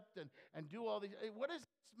accept and do all these. What is this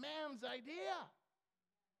man's idea?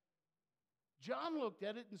 John looked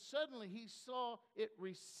at it, and suddenly he saw it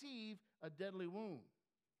receive a deadly wound.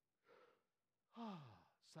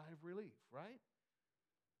 Sigh of relief, right?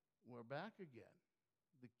 We're back again.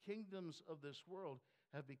 The kingdoms of this world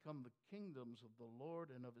have become the kingdoms of the Lord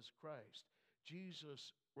and of his Christ.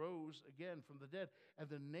 Jesus rose again from the dead, and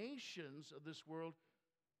the nations of this world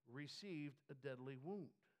received a deadly wound.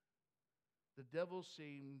 The devil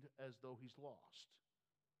seemed as though he's lost.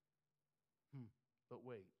 But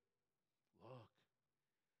wait, look.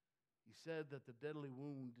 He said that the deadly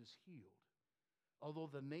wound is healed. Although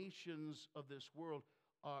the nations of this world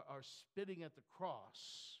are spitting at the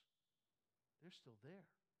cross, they're still there.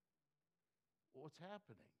 What's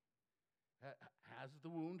happening? Has the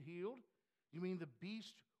wound healed? You mean the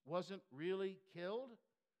beast wasn't really killed?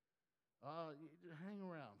 Hang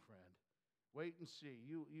around, friend. Wait and see.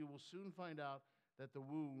 You will soon find out that the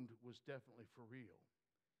wound was definitely for real.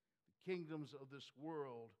 The kingdoms of this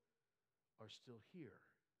world are still here.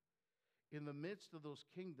 In the midst of those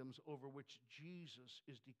kingdoms over which Jesus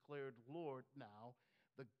is declared Lord now,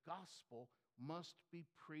 the gospel must be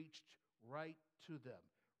preached right to them,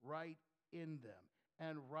 right in them,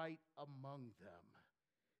 and right among them.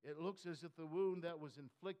 It looks as if the wound that was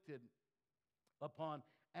inflicted upon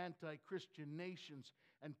anti-Christian nations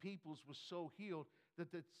and peoples was so healed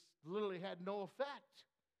that it literally had no effect.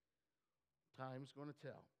 Time's going to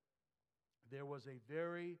tell. There was a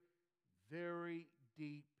very, very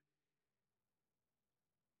deep,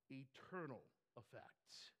 eternal effect.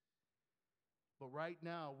 But right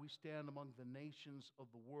now, we stand among the nations of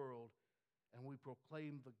the world and we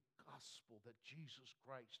proclaim the gospel that Jesus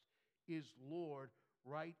Christ is Lord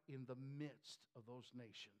right in the midst of those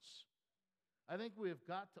nations. I think we have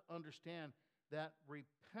got to understand that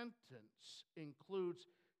repentance includes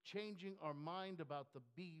changing our mind about the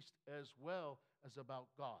beast as well as about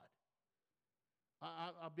God.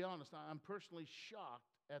 I'll be honest, I'm personally shocked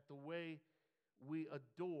at the way we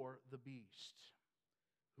adore the beast.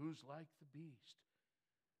 Who's like the beast?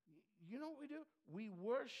 You know what we do? We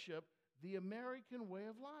worship the American way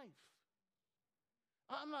of life.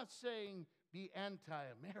 I'm not saying be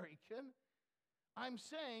anti-American. I'm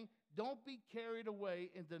saying don't be carried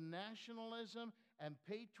away into nationalism and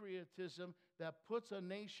patriotism that puts a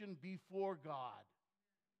nation before God.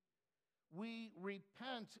 We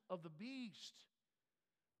repent of the beast.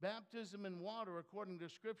 Baptism in water, according to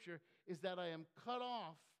Scripture, is that I am cut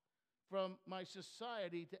off from my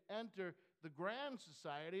society to enter the grand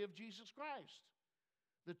society of Jesus Christ.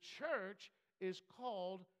 The church is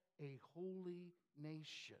called a holy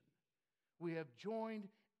nation. We have joined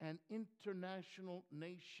an international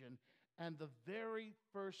nation, and the very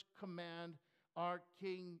first command our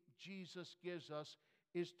King Jesus gives us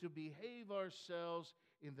is to behave ourselves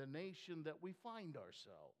in the nation that we find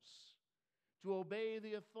ourselves, to obey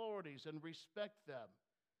the authorities and respect them.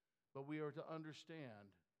 But we are to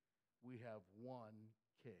understand we have one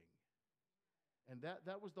king. And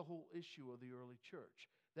that was the whole issue of the early church.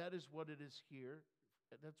 That is what it is here.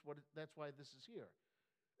 That's why this is here.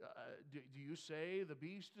 Do you say the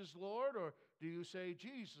beast is Lord, or do you say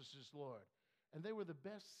Jesus is Lord? And they were the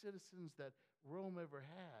best citizens that Rome ever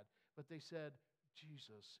had, but they said,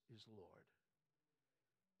 Jesus is Lord.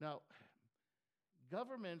 Now,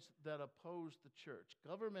 governments that oppose the church,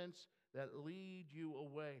 governments that lead you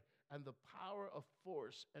away, and the power of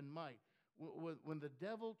force and might, when the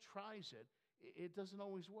devil tries it, it doesn't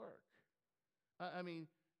always work. I mean,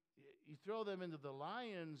 you throw them into the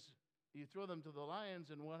lions, you throw them to the lions,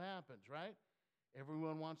 and what happens, right?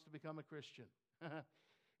 Everyone wants to become a Christian.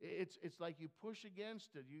 It's like you push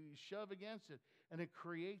against it, you shove against it, and it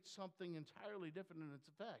creates something entirely different in its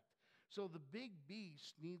effect. So the big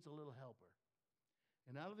beast needs a little helper.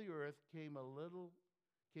 And out of the earth came a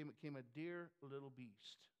dear little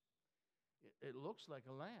beast. It looks like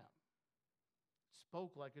a lamb,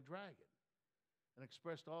 spoke like a dragon, and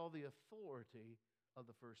expressed all the authority of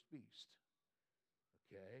the first beast.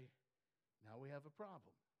 Okay, now we have a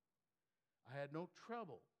problem. I had no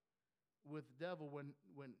trouble with the devil when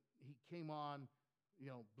he came on,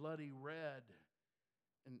 bloody red,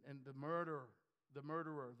 and the murderer,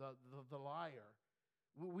 the liar.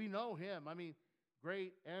 We know him. I mean,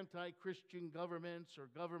 great anti-Christian governments or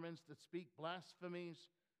governments that speak blasphemies,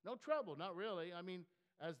 no trouble, not really. I mean,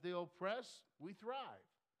 as they oppress, we thrive.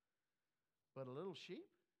 But a little sheep,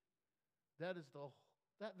 that's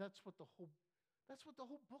what the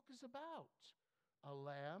whole book is about. A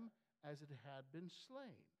lamb as it had been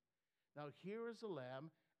slain. Now here is a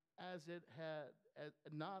lamb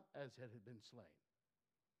not as it had been slain.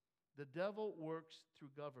 The devil works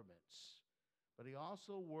through governments, but he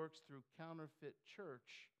also works through counterfeit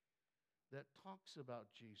church that talks about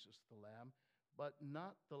Jesus the Lamb, but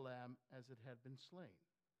not the Lamb as it had been slain.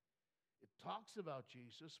 It talks about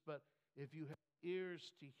Jesus, but if you have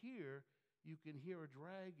ears to hear, you can hear a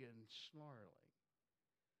dragon snarling.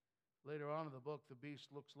 Later on in the book, the beast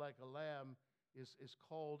looks like a lamb is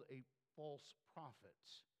called a false prophet.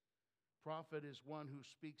 Prophet is one who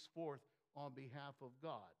speaks forth on behalf of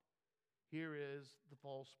God. Here is the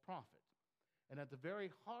false prophet. And at the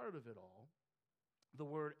very heart of it all, the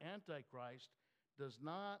word Antichrist does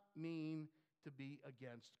not mean to be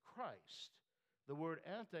against Christ. The word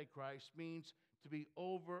Antichrist means to be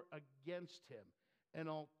over against him, an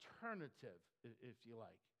alternative, if you like.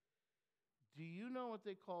 Do you know what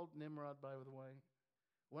they called Nimrod, by the way?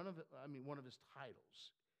 One of his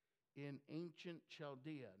titles in ancient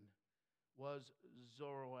Chaldean was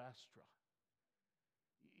Zoroastra.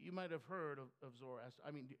 You might have heard of Zoroaster.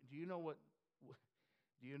 I mean, do you know what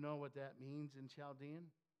that means in Chaldean?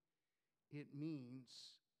 It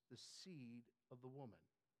means the seed of the woman.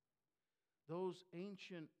 Those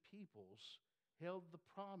ancient peoples held the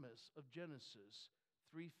promise of Genesis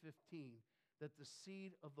 3:15 that the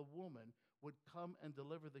seed of the woman would come and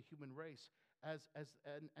deliver the human race,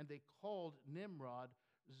 and they called Nimrod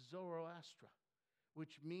Zoroastra,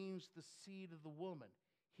 which means the seed of the woman.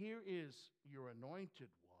 Here is your anointed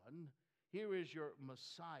one. Here is your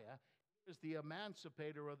Messiah. Here is the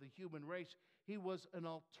emancipator of the human race. He was an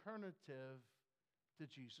alternative to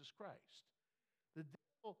Jesus Christ.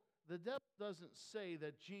 The devil doesn't say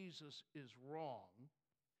that Jesus is wrong.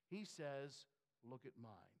 He says, look at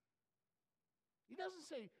mine. He doesn't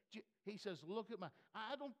say, he says, look at mine.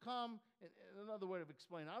 I don't come, another way of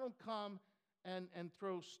explaining, I don't come and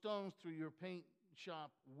throw stones through your paint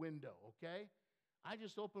shop window, okay? I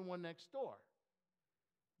just open one next door.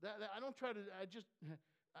 I don't try to,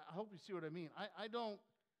 I hope you see what I mean. I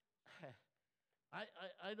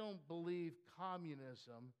don't believe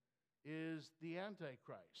communism is the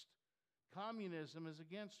Antichrist. Communism is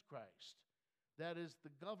against Christ. That is the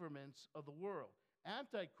governments of the world.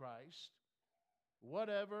 Antichrist,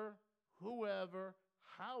 whatever, whoever,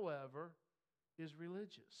 however, is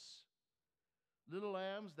religious. Little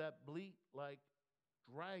lambs that bleat like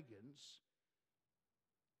dragons,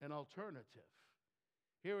 an alternative.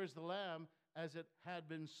 Here is the lamb as it had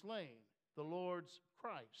been slain, the Lord's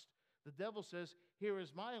Christ. The devil says, here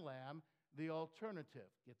is my lamb, the alternative.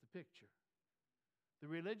 Get the picture. The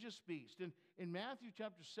religious beast. In Matthew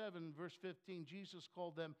chapter 7, verse 15, Jesus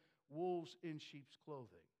called them wolves in sheep's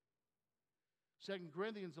clothing. 2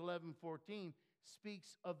 Corinthians 11:14,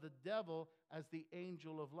 speaks of the devil as the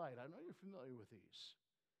angel of light. I know you're familiar with these.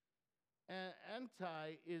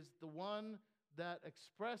 Anti is the one that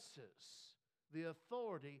expresses the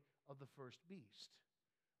authority of the first beast.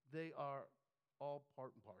 They are all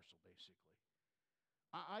part and parcel, basically.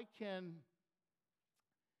 I can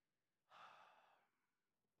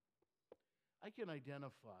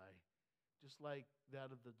identify, just like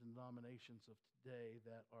that of the denominations of today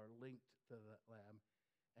that are linked to that lamb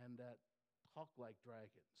and that talk like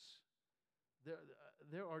dragons.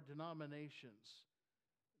 There are denominations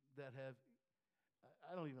that have,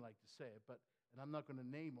 I don't even like to say it, and I'm not going to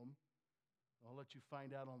name them. I'll let you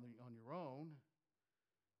find out on your own.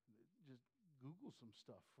 Just Google some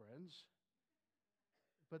stuff, friends.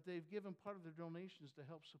 But they've given part of their donations to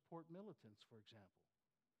help support militants, for example.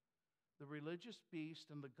 The religious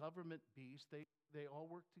beast and the government beast, they all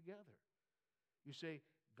work together. You say,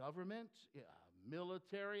 government,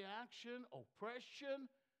 military action, oppression,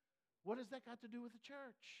 what has that got to do with the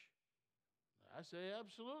church? I say,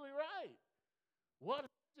 absolutely right. What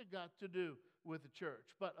has it got to do with the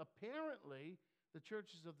church? But apparently, the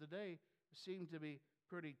churches of the day seem to be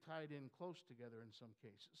pretty tied in close together in some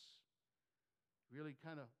cases. Really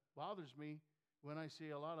kind of bothers me when I see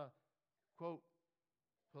a lot of, quote,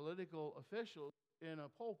 political officials in a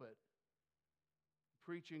pulpit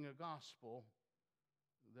preaching a gospel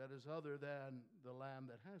that is other than the lamb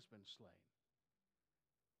that has been slain.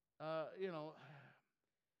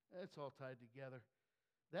 It's all tied together.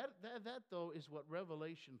 That though, is what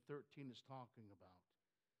Revelation 13 is talking about.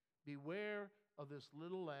 Beware of this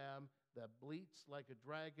little lamb that bleats like a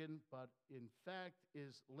dragon, but in fact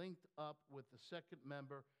is linked up with the second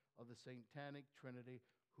member of the satanic trinity,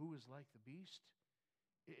 who is like the beast.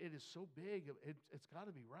 It is so big, it's got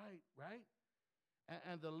to be right, right?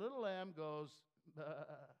 And the little lamb goes,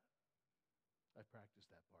 I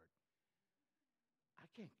practiced that part. I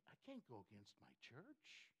can't go against my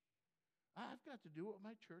church. I've got to do what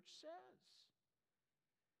my church says.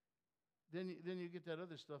 Then you get that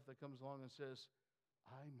other stuff that comes along and says,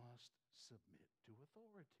 I must submit to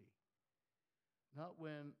authority. Not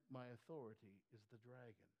when my authority is the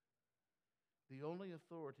dragon. The only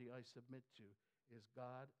authority I submit to is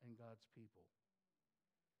God and God's people.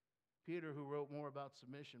 Peter, who wrote more about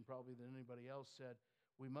submission probably than anybody else, said,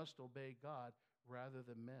 we must obey God rather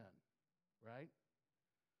than men, right?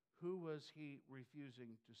 Who was he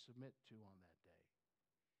refusing to submit to on that day?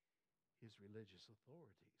 His religious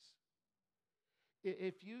authorities.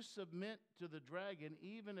 If you submit to the dragon,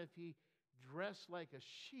 even if he dressed like a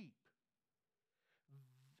sheep,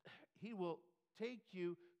 he will take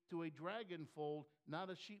you to a dragon fold, not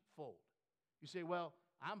a sheepfold. You say, well,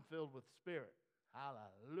 I'm filled with spirit.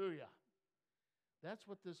 Hallelujah. That's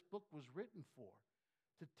what this book was written for,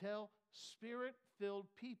 to tell spirit-filled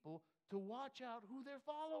people to watch out who they're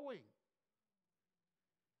following.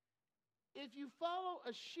 If you follow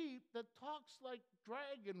a sheep that talks like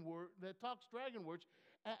dragon words,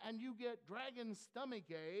 and you get dragon stomach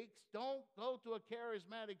aches, don't go to a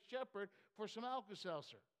charismatic shepherd for some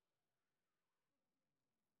Alka-Seltzer.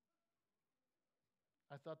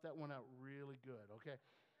 I thought that went out really good, okay?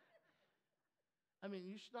 I mean,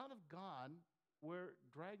 you should not have gone where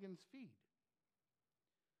dragons feed.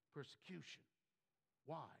 Persecution.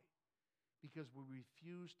 Why? Because we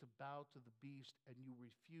refuse to bow to the beast and you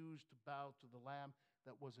refuse to bow to the lamb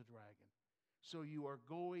that was a dragon. So you are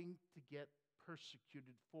going to get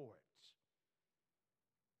persecuted for it.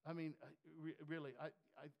 I mean, really,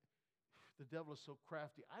 the devil is so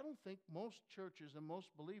crafty. I don't think most churches and most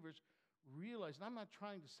believers realize, and I'm not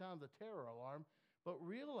trying to sound the terror alarm, but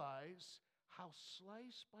realize how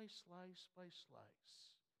slice by slice by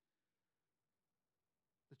slice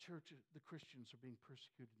the Christians are being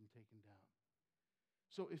persecuted and taken down.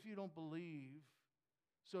 So if you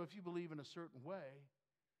believe in a certain way,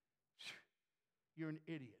 you're an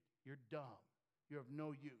idiot. You're dumb. You're of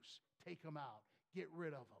no use. Take them out. Get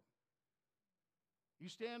rid of them. You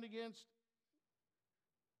stand against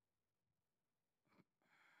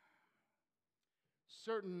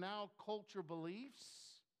certain now culture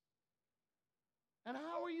beliefs, and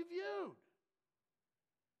how are you viewed?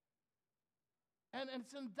 And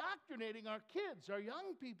it's indoctrinating our kids, our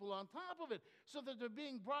young people on top of it, so that they're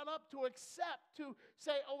being brought up to accept, to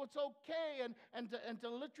say, oh, it's okay, and to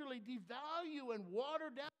literally devalue and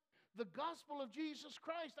water down the gospel of Jesus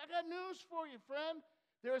Christ. I got news for you, friend.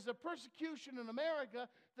 There is a persecution in America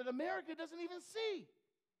that America doesn't even see.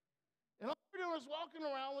 And all we're doing is walking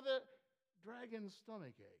around with a dragon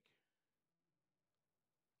stomach ache.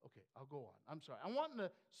 Okay, I'll go on. I'm sorry. I'm wanting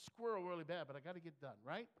to squirrel really bad, but I got to get done,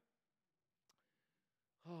 right?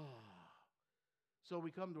 So we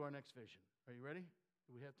come to our next vision. Are you ready?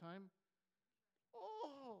 Do we have time?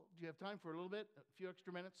 Oh, do you have time for a little bit? A few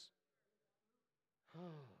extra minutes?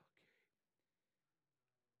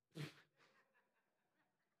 Okay.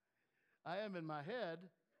 I am in my head.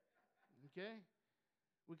 Okay?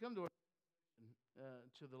 We come to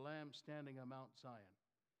the Lamb standing on Mount Zion,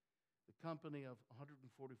 the company of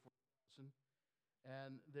 144,000,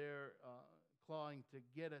 and they're clawing to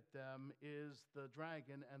get at them is the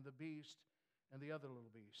dragon and the beast and the other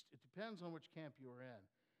little beast. It depends on which camp you are in.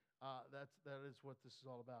 That is what this is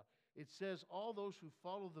all about. It says, all those who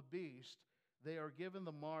follow the beast, they are given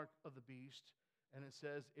the mark of the beast, and it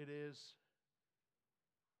says it is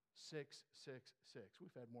 666.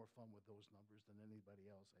 We've had more fun with those numbers than anybody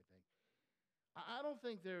else, I think. I don't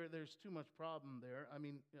think there's too much problem there. I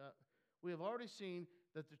mean, we have already seen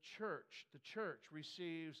that the church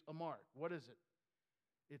receives a mark. What is it?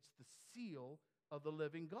 It's the seal of the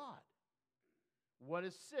living God. What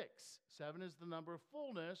is 6? 7 is the number of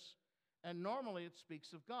fullness, and normally it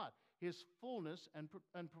speaks of God, his fullness and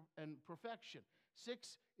perfection.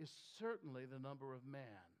 6 is certainly the number of man.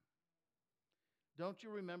 Don't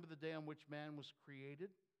you remember the day on which man was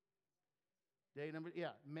created?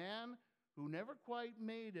 Man who never quite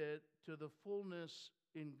made it to the fullness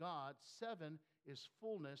in God. 7 is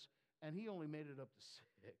fullness, and he only made it up to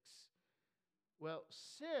 6. Well,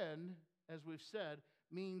 sin, as we've said,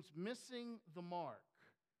 means missing the mark.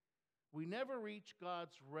 We never reach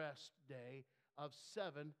God's rest day of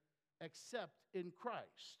 7 except in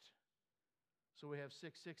Christ. So we have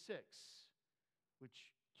 666,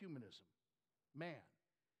 which humanism, man.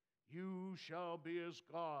 You shall be as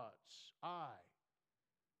gods. I,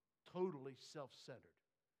 totally self-centered.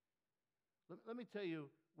 Let me tell you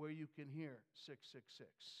where you can hear 666,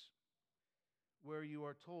 where you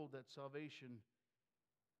are told that salvation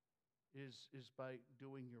is by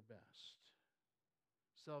doing your best.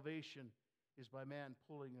 Salvation is by man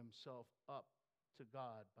pulling himself up to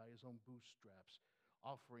God by his own bootstraps,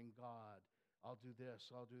 offering God, I'll do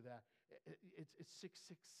this, I'll do that. It's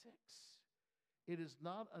 666. It is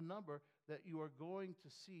not a number that you are going to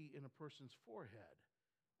see in a person's forehead.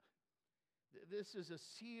 This is a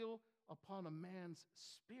seal upon a man's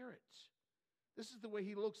spirit. This is the way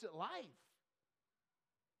he looks at life.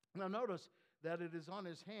 Now notice that it is on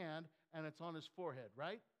his hand and it's on his forehead,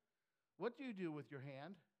 right? What do you do with your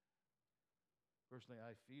hand? Personally,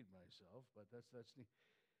 I feed myself, but that's neat.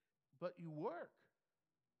 But you work.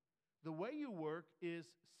 The way you work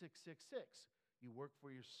is 666. You work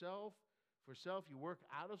for yourself. For self, you work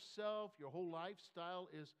out of self. Your whole lifestyle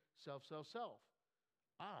is self, self, self.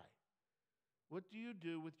 I. What do you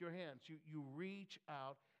do with your hands? You reach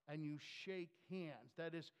out and you shake hands.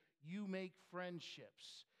 That is, you make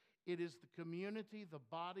friendships. It is the community, the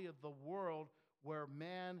body of the world where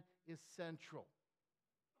man is central.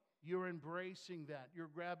 You're embracing that. You're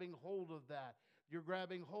grabbing hold of that. You're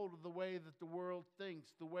grabbing hold of the way that the world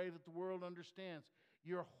thinks, the way that the world understands.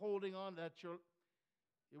 You're holding on that.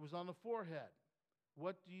 It was on the forehead.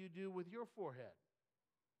 What do you do with your forehead?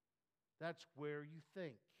 That's where you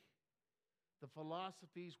think. The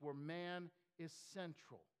philosophies where man is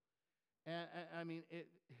central. And I mean,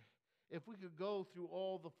 if we could go through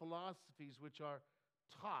all the philosophies which are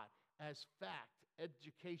taught as fact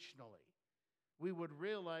educationally, we would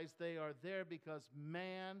realize they are there because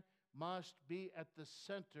man must be at the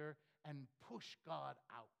center and push God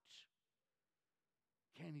out.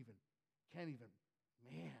 Can't even,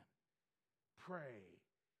 man, pray,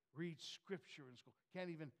 read scripture in school. Can't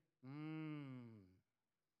even,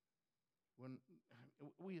 When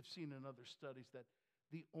we have seen in other studies that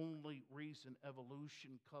the only reason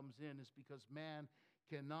evolution comes in is because man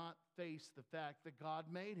cannot face the fact that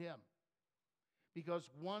God made him. Because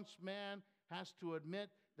once man has to admit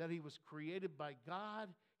that he was created by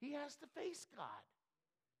God, he has to face God.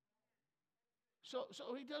 So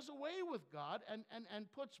he does away with God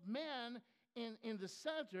and puts man in the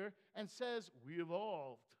center and says, we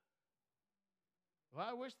evolved. Well,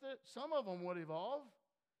 I wish that some of them would evolve.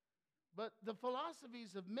 But the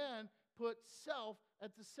philosophies of men put self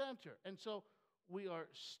at the center. And so we are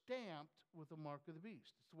stamped with the mark of the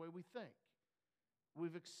beast. It's the way we think.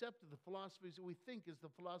 We've accepted the philosophies that we think is the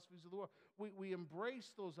philosophies of the world. We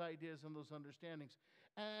embrace those ideas and those understandings.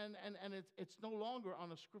 And it's no longer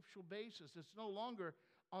on a scriptural basis. It's no longer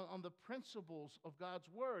on the principles of God's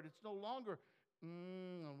word. It's no longer,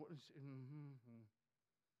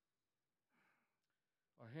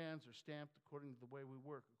 Our hands are stamped according to the way we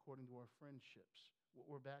work, according to our friendships.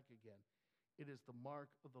 We're back again. It is the mark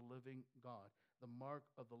of the living God, the mark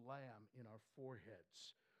of the Lamb in our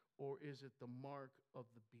foreheads. Or is it the mark of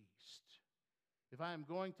the beast? if I am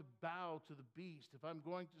going to bow to the beast, if I'm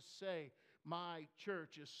going to say my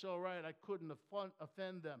church is so right I couldn't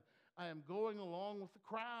offend them, I am going along with the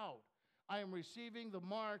crowd. I am receiving the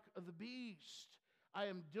mark of the beast. I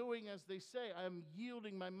am doing as they say. I am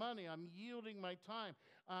yielding my money. I'm yielding my time.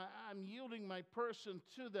 I'm yielding my person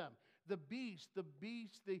to them. The beast, the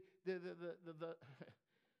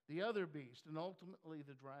the other beast, and ultimately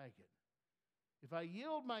the dragon. If I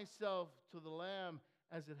yield myself to the Lamb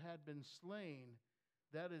as it had been slain,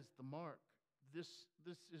 that is the mark. This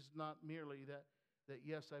is not merely that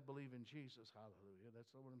yes, I believe in Jesus. Hallelujah.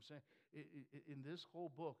 That's not what I'm saying. In this whole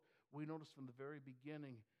book, we notice from the very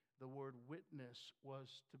beginning, the word witness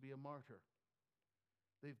was to be a martyr.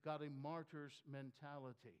 They've got a martyr's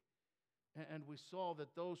mentality. And we saw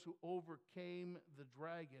that those who overcame the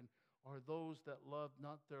dragon are those that loved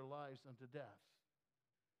not their lives unto death.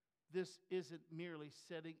 This isn't merely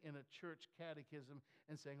sitting in a church catechism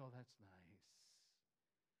and saying, oh, that's nice.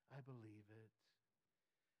 I believe it.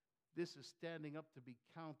 This is standing up to be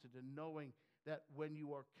counted and knowing that when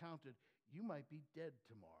you are counted, you might be dead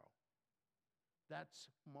tomorrow. That's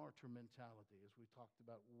martyr mentality, as we talked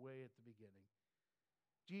about way at the beginning.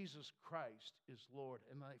 Jesus Christ is Lord,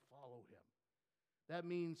 and I follow him. That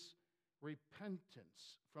means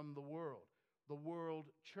repentance from the world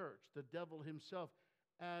church, the devil himself,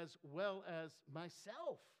 as well as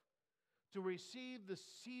myself, to receive the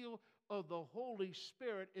seal of the Holy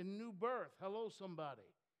Spirit in new birth. Hello,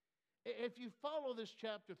 somebody. If you follow this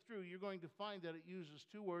chapter through, you're going to find that it uses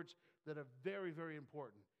two words that are very, very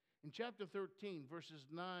important. In chapter 13, verses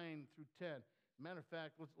 9 through 10, matter of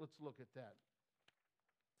fact, let's look at that.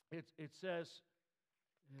 It says,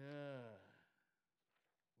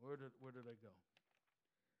 where did I go?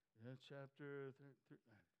 Chapter 13.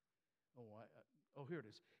 Here it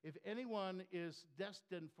is. If anyone is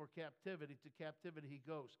destined for captivity, to captivity he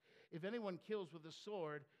goes. If anyone kills with a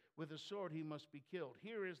sword he must be killed.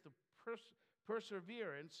 Here is the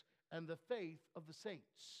perseverance and the faith of the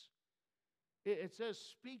saints. It says,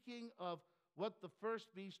 speaking of what the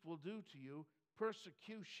first beast will do to you,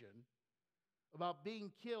 persecution, about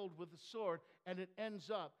being killed with a sword, and it ends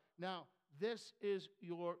up. Now, this is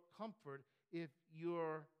your comfort if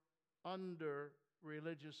you're under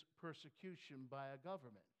religious persecution by a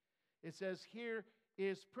government. It says, here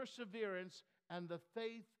is perseverance and the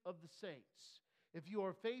faith of the saints. If you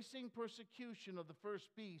are facing persecution of the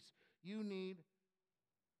first beast, you need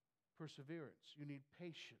perseverance. You need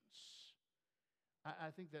patience.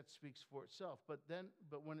 I think that speaks for itself. But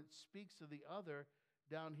when it speaks of the other,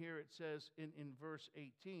 down here it says in verse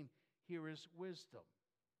 18, here is wisdom.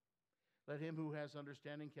 Let him who has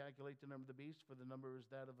understanding calculate the number of the beast, for the number is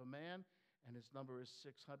that of a man, and his number is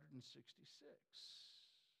 666.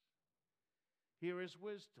 Here is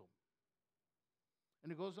wisdom.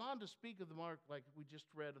 And it goes on to speak of the mark, like we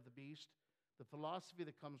just read of the beast, the philosophy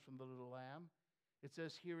that comes from the little lamb. It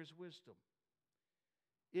says, here is wisdom.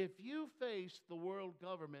 If you face the world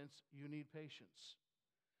governments, you need patience.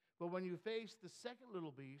 But when you face the second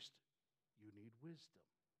little beast, you need wisdom.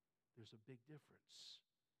 There's a big difference.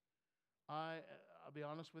 I'll be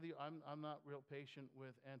honest with you, I'm not real patient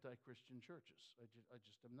with anti-Christian churches. I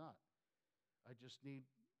just am not. I just need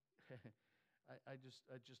I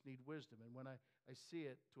just need wisdom. And when I see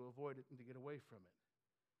it, to avoid it and to get away from it.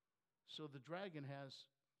 So the dragon has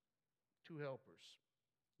two helpers.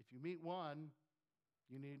 If you meet one,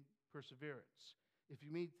 you need perseverance. If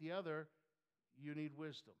you meet the other, you need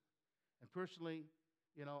wisdom. And personally,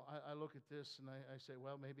 I look at this and I say,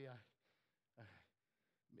 well, maybe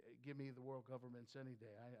give me the world governments any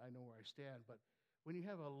day. I know where I stand. But when you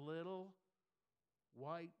have a little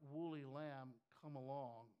white woolly lamb come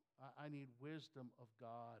along, I need wisdom of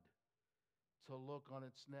God to look on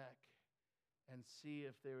its neck and see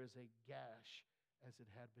if there is a gash as it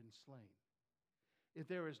had been slain. If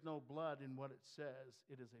there is no blood in what it says,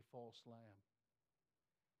 it is a false lamb.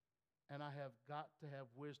 And I have got to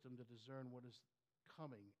have wisdom to discern what is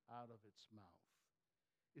coming out of its mouth.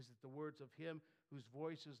 Is it the words of him whose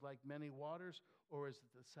voice is like many waters, or is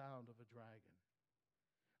it the sound of a dragon?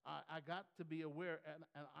 I got to be aware, and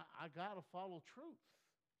I got to follow truth.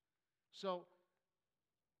 So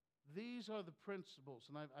these are the principles,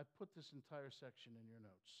 and I put this entire section in your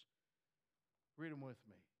notes. Read them with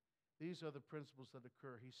me. These are the principles that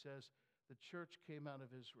occur. He says, the church came out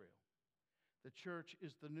of Israel. The church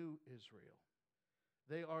is the new Israel.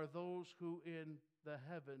 They are those who in the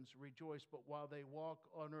heavens rejoice, but while they walk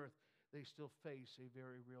on earth, they still face a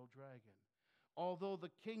very real dragon. Although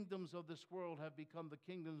the kingdoms of this world have become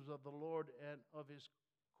the kingdoms of the Lord and of his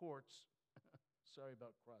courts, sorry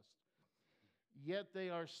about crust, yet they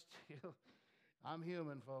are still, I'm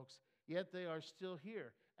human, folks, yet they are still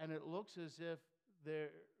here. And it looks as if their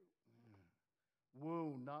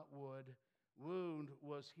wound, not wood, wound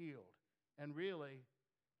was healed. And really,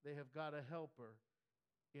 they have got a helper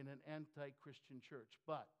in an anti-Christian church.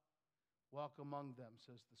 But walk among them,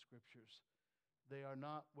 says the Scriptures. They are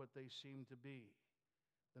not what they seem to be.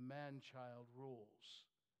 The man-child rules.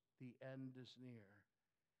 The end is near.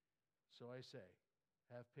 So I say,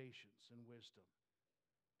 have patience and wisdom,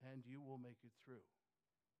 and you will make it through.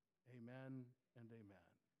 Amen and amen.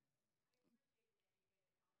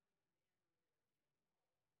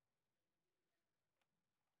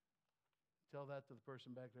 Tell that to the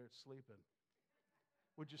person back there that's sleeping.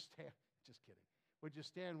 Would you stand? Just kidding. Would you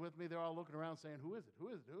stand with me? They're all looking around saying, who is it? Who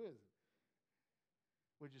is it? Who is it?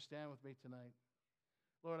 Would you stand with me tonight?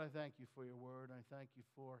 Lord, I thank you for your word. I thank you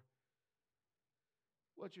for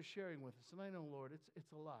what you're sharing with us. And I know, Lord,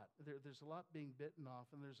 it's a lot. There's a lot being bitten off,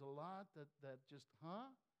 and there's a lot that just,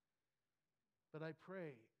 But I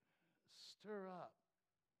pray, stir up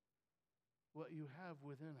what you have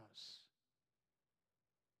within us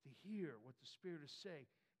to hear what the Spirit is saying.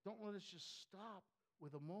 Don't let us just stop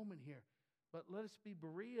with a moment here, but let us be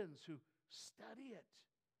Bereans who study it,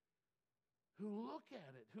 who look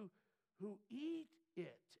at it, who eat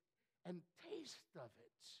it and taste of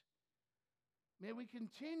it. May we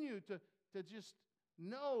continue to just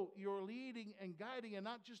know your leading and guiding and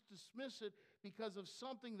not just dismiss it because of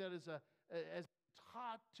something that is as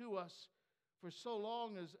taught to us for so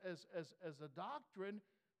long as a doctrine,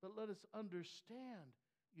 but let us understand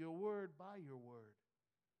your word by your word.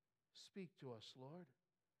 Speak to us, Lord.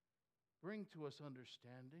 Bring to us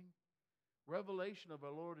understanding, revelation of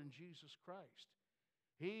our Lord and Jesus Christ.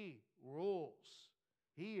 He rules.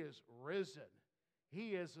 He is risen.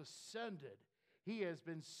 He has ascended. He has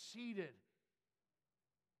been seated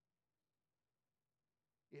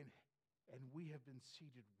and we have been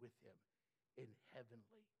seated with him in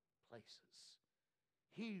heavenly places.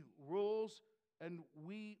 He rules and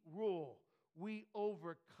we rule. We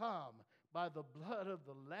overcome by the blood of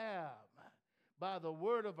the Lamb, by the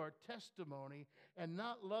word of our testimony, and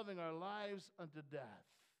not loving our lives unto death.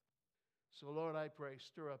 So, Lord, I pray,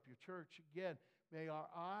 stir up your church again. May our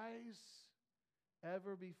eyes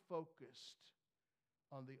ever be focused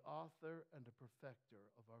on the author and the perfecter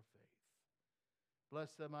of our faith.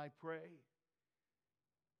 Bless them, I pray.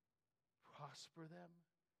 Prosper them,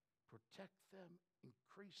 protect them,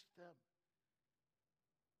 increase them.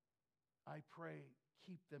 I pray,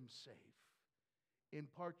 keep them safe.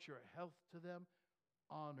 Impart your health to them,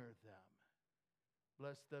 honor them.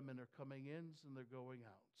 Bless them in their coming ins and their going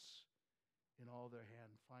outs, in all their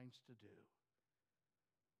hand finds to do.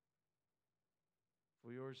 For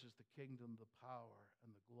yours is the kingdom, the power, and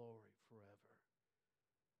the glory forever.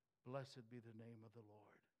 Blessed be the name of the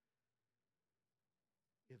Lord.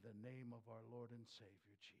 In the name of our Lord and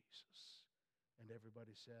Savior, Jesus. And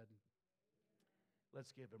everybody said,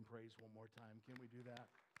 let's give him praise one more time. Can we do that?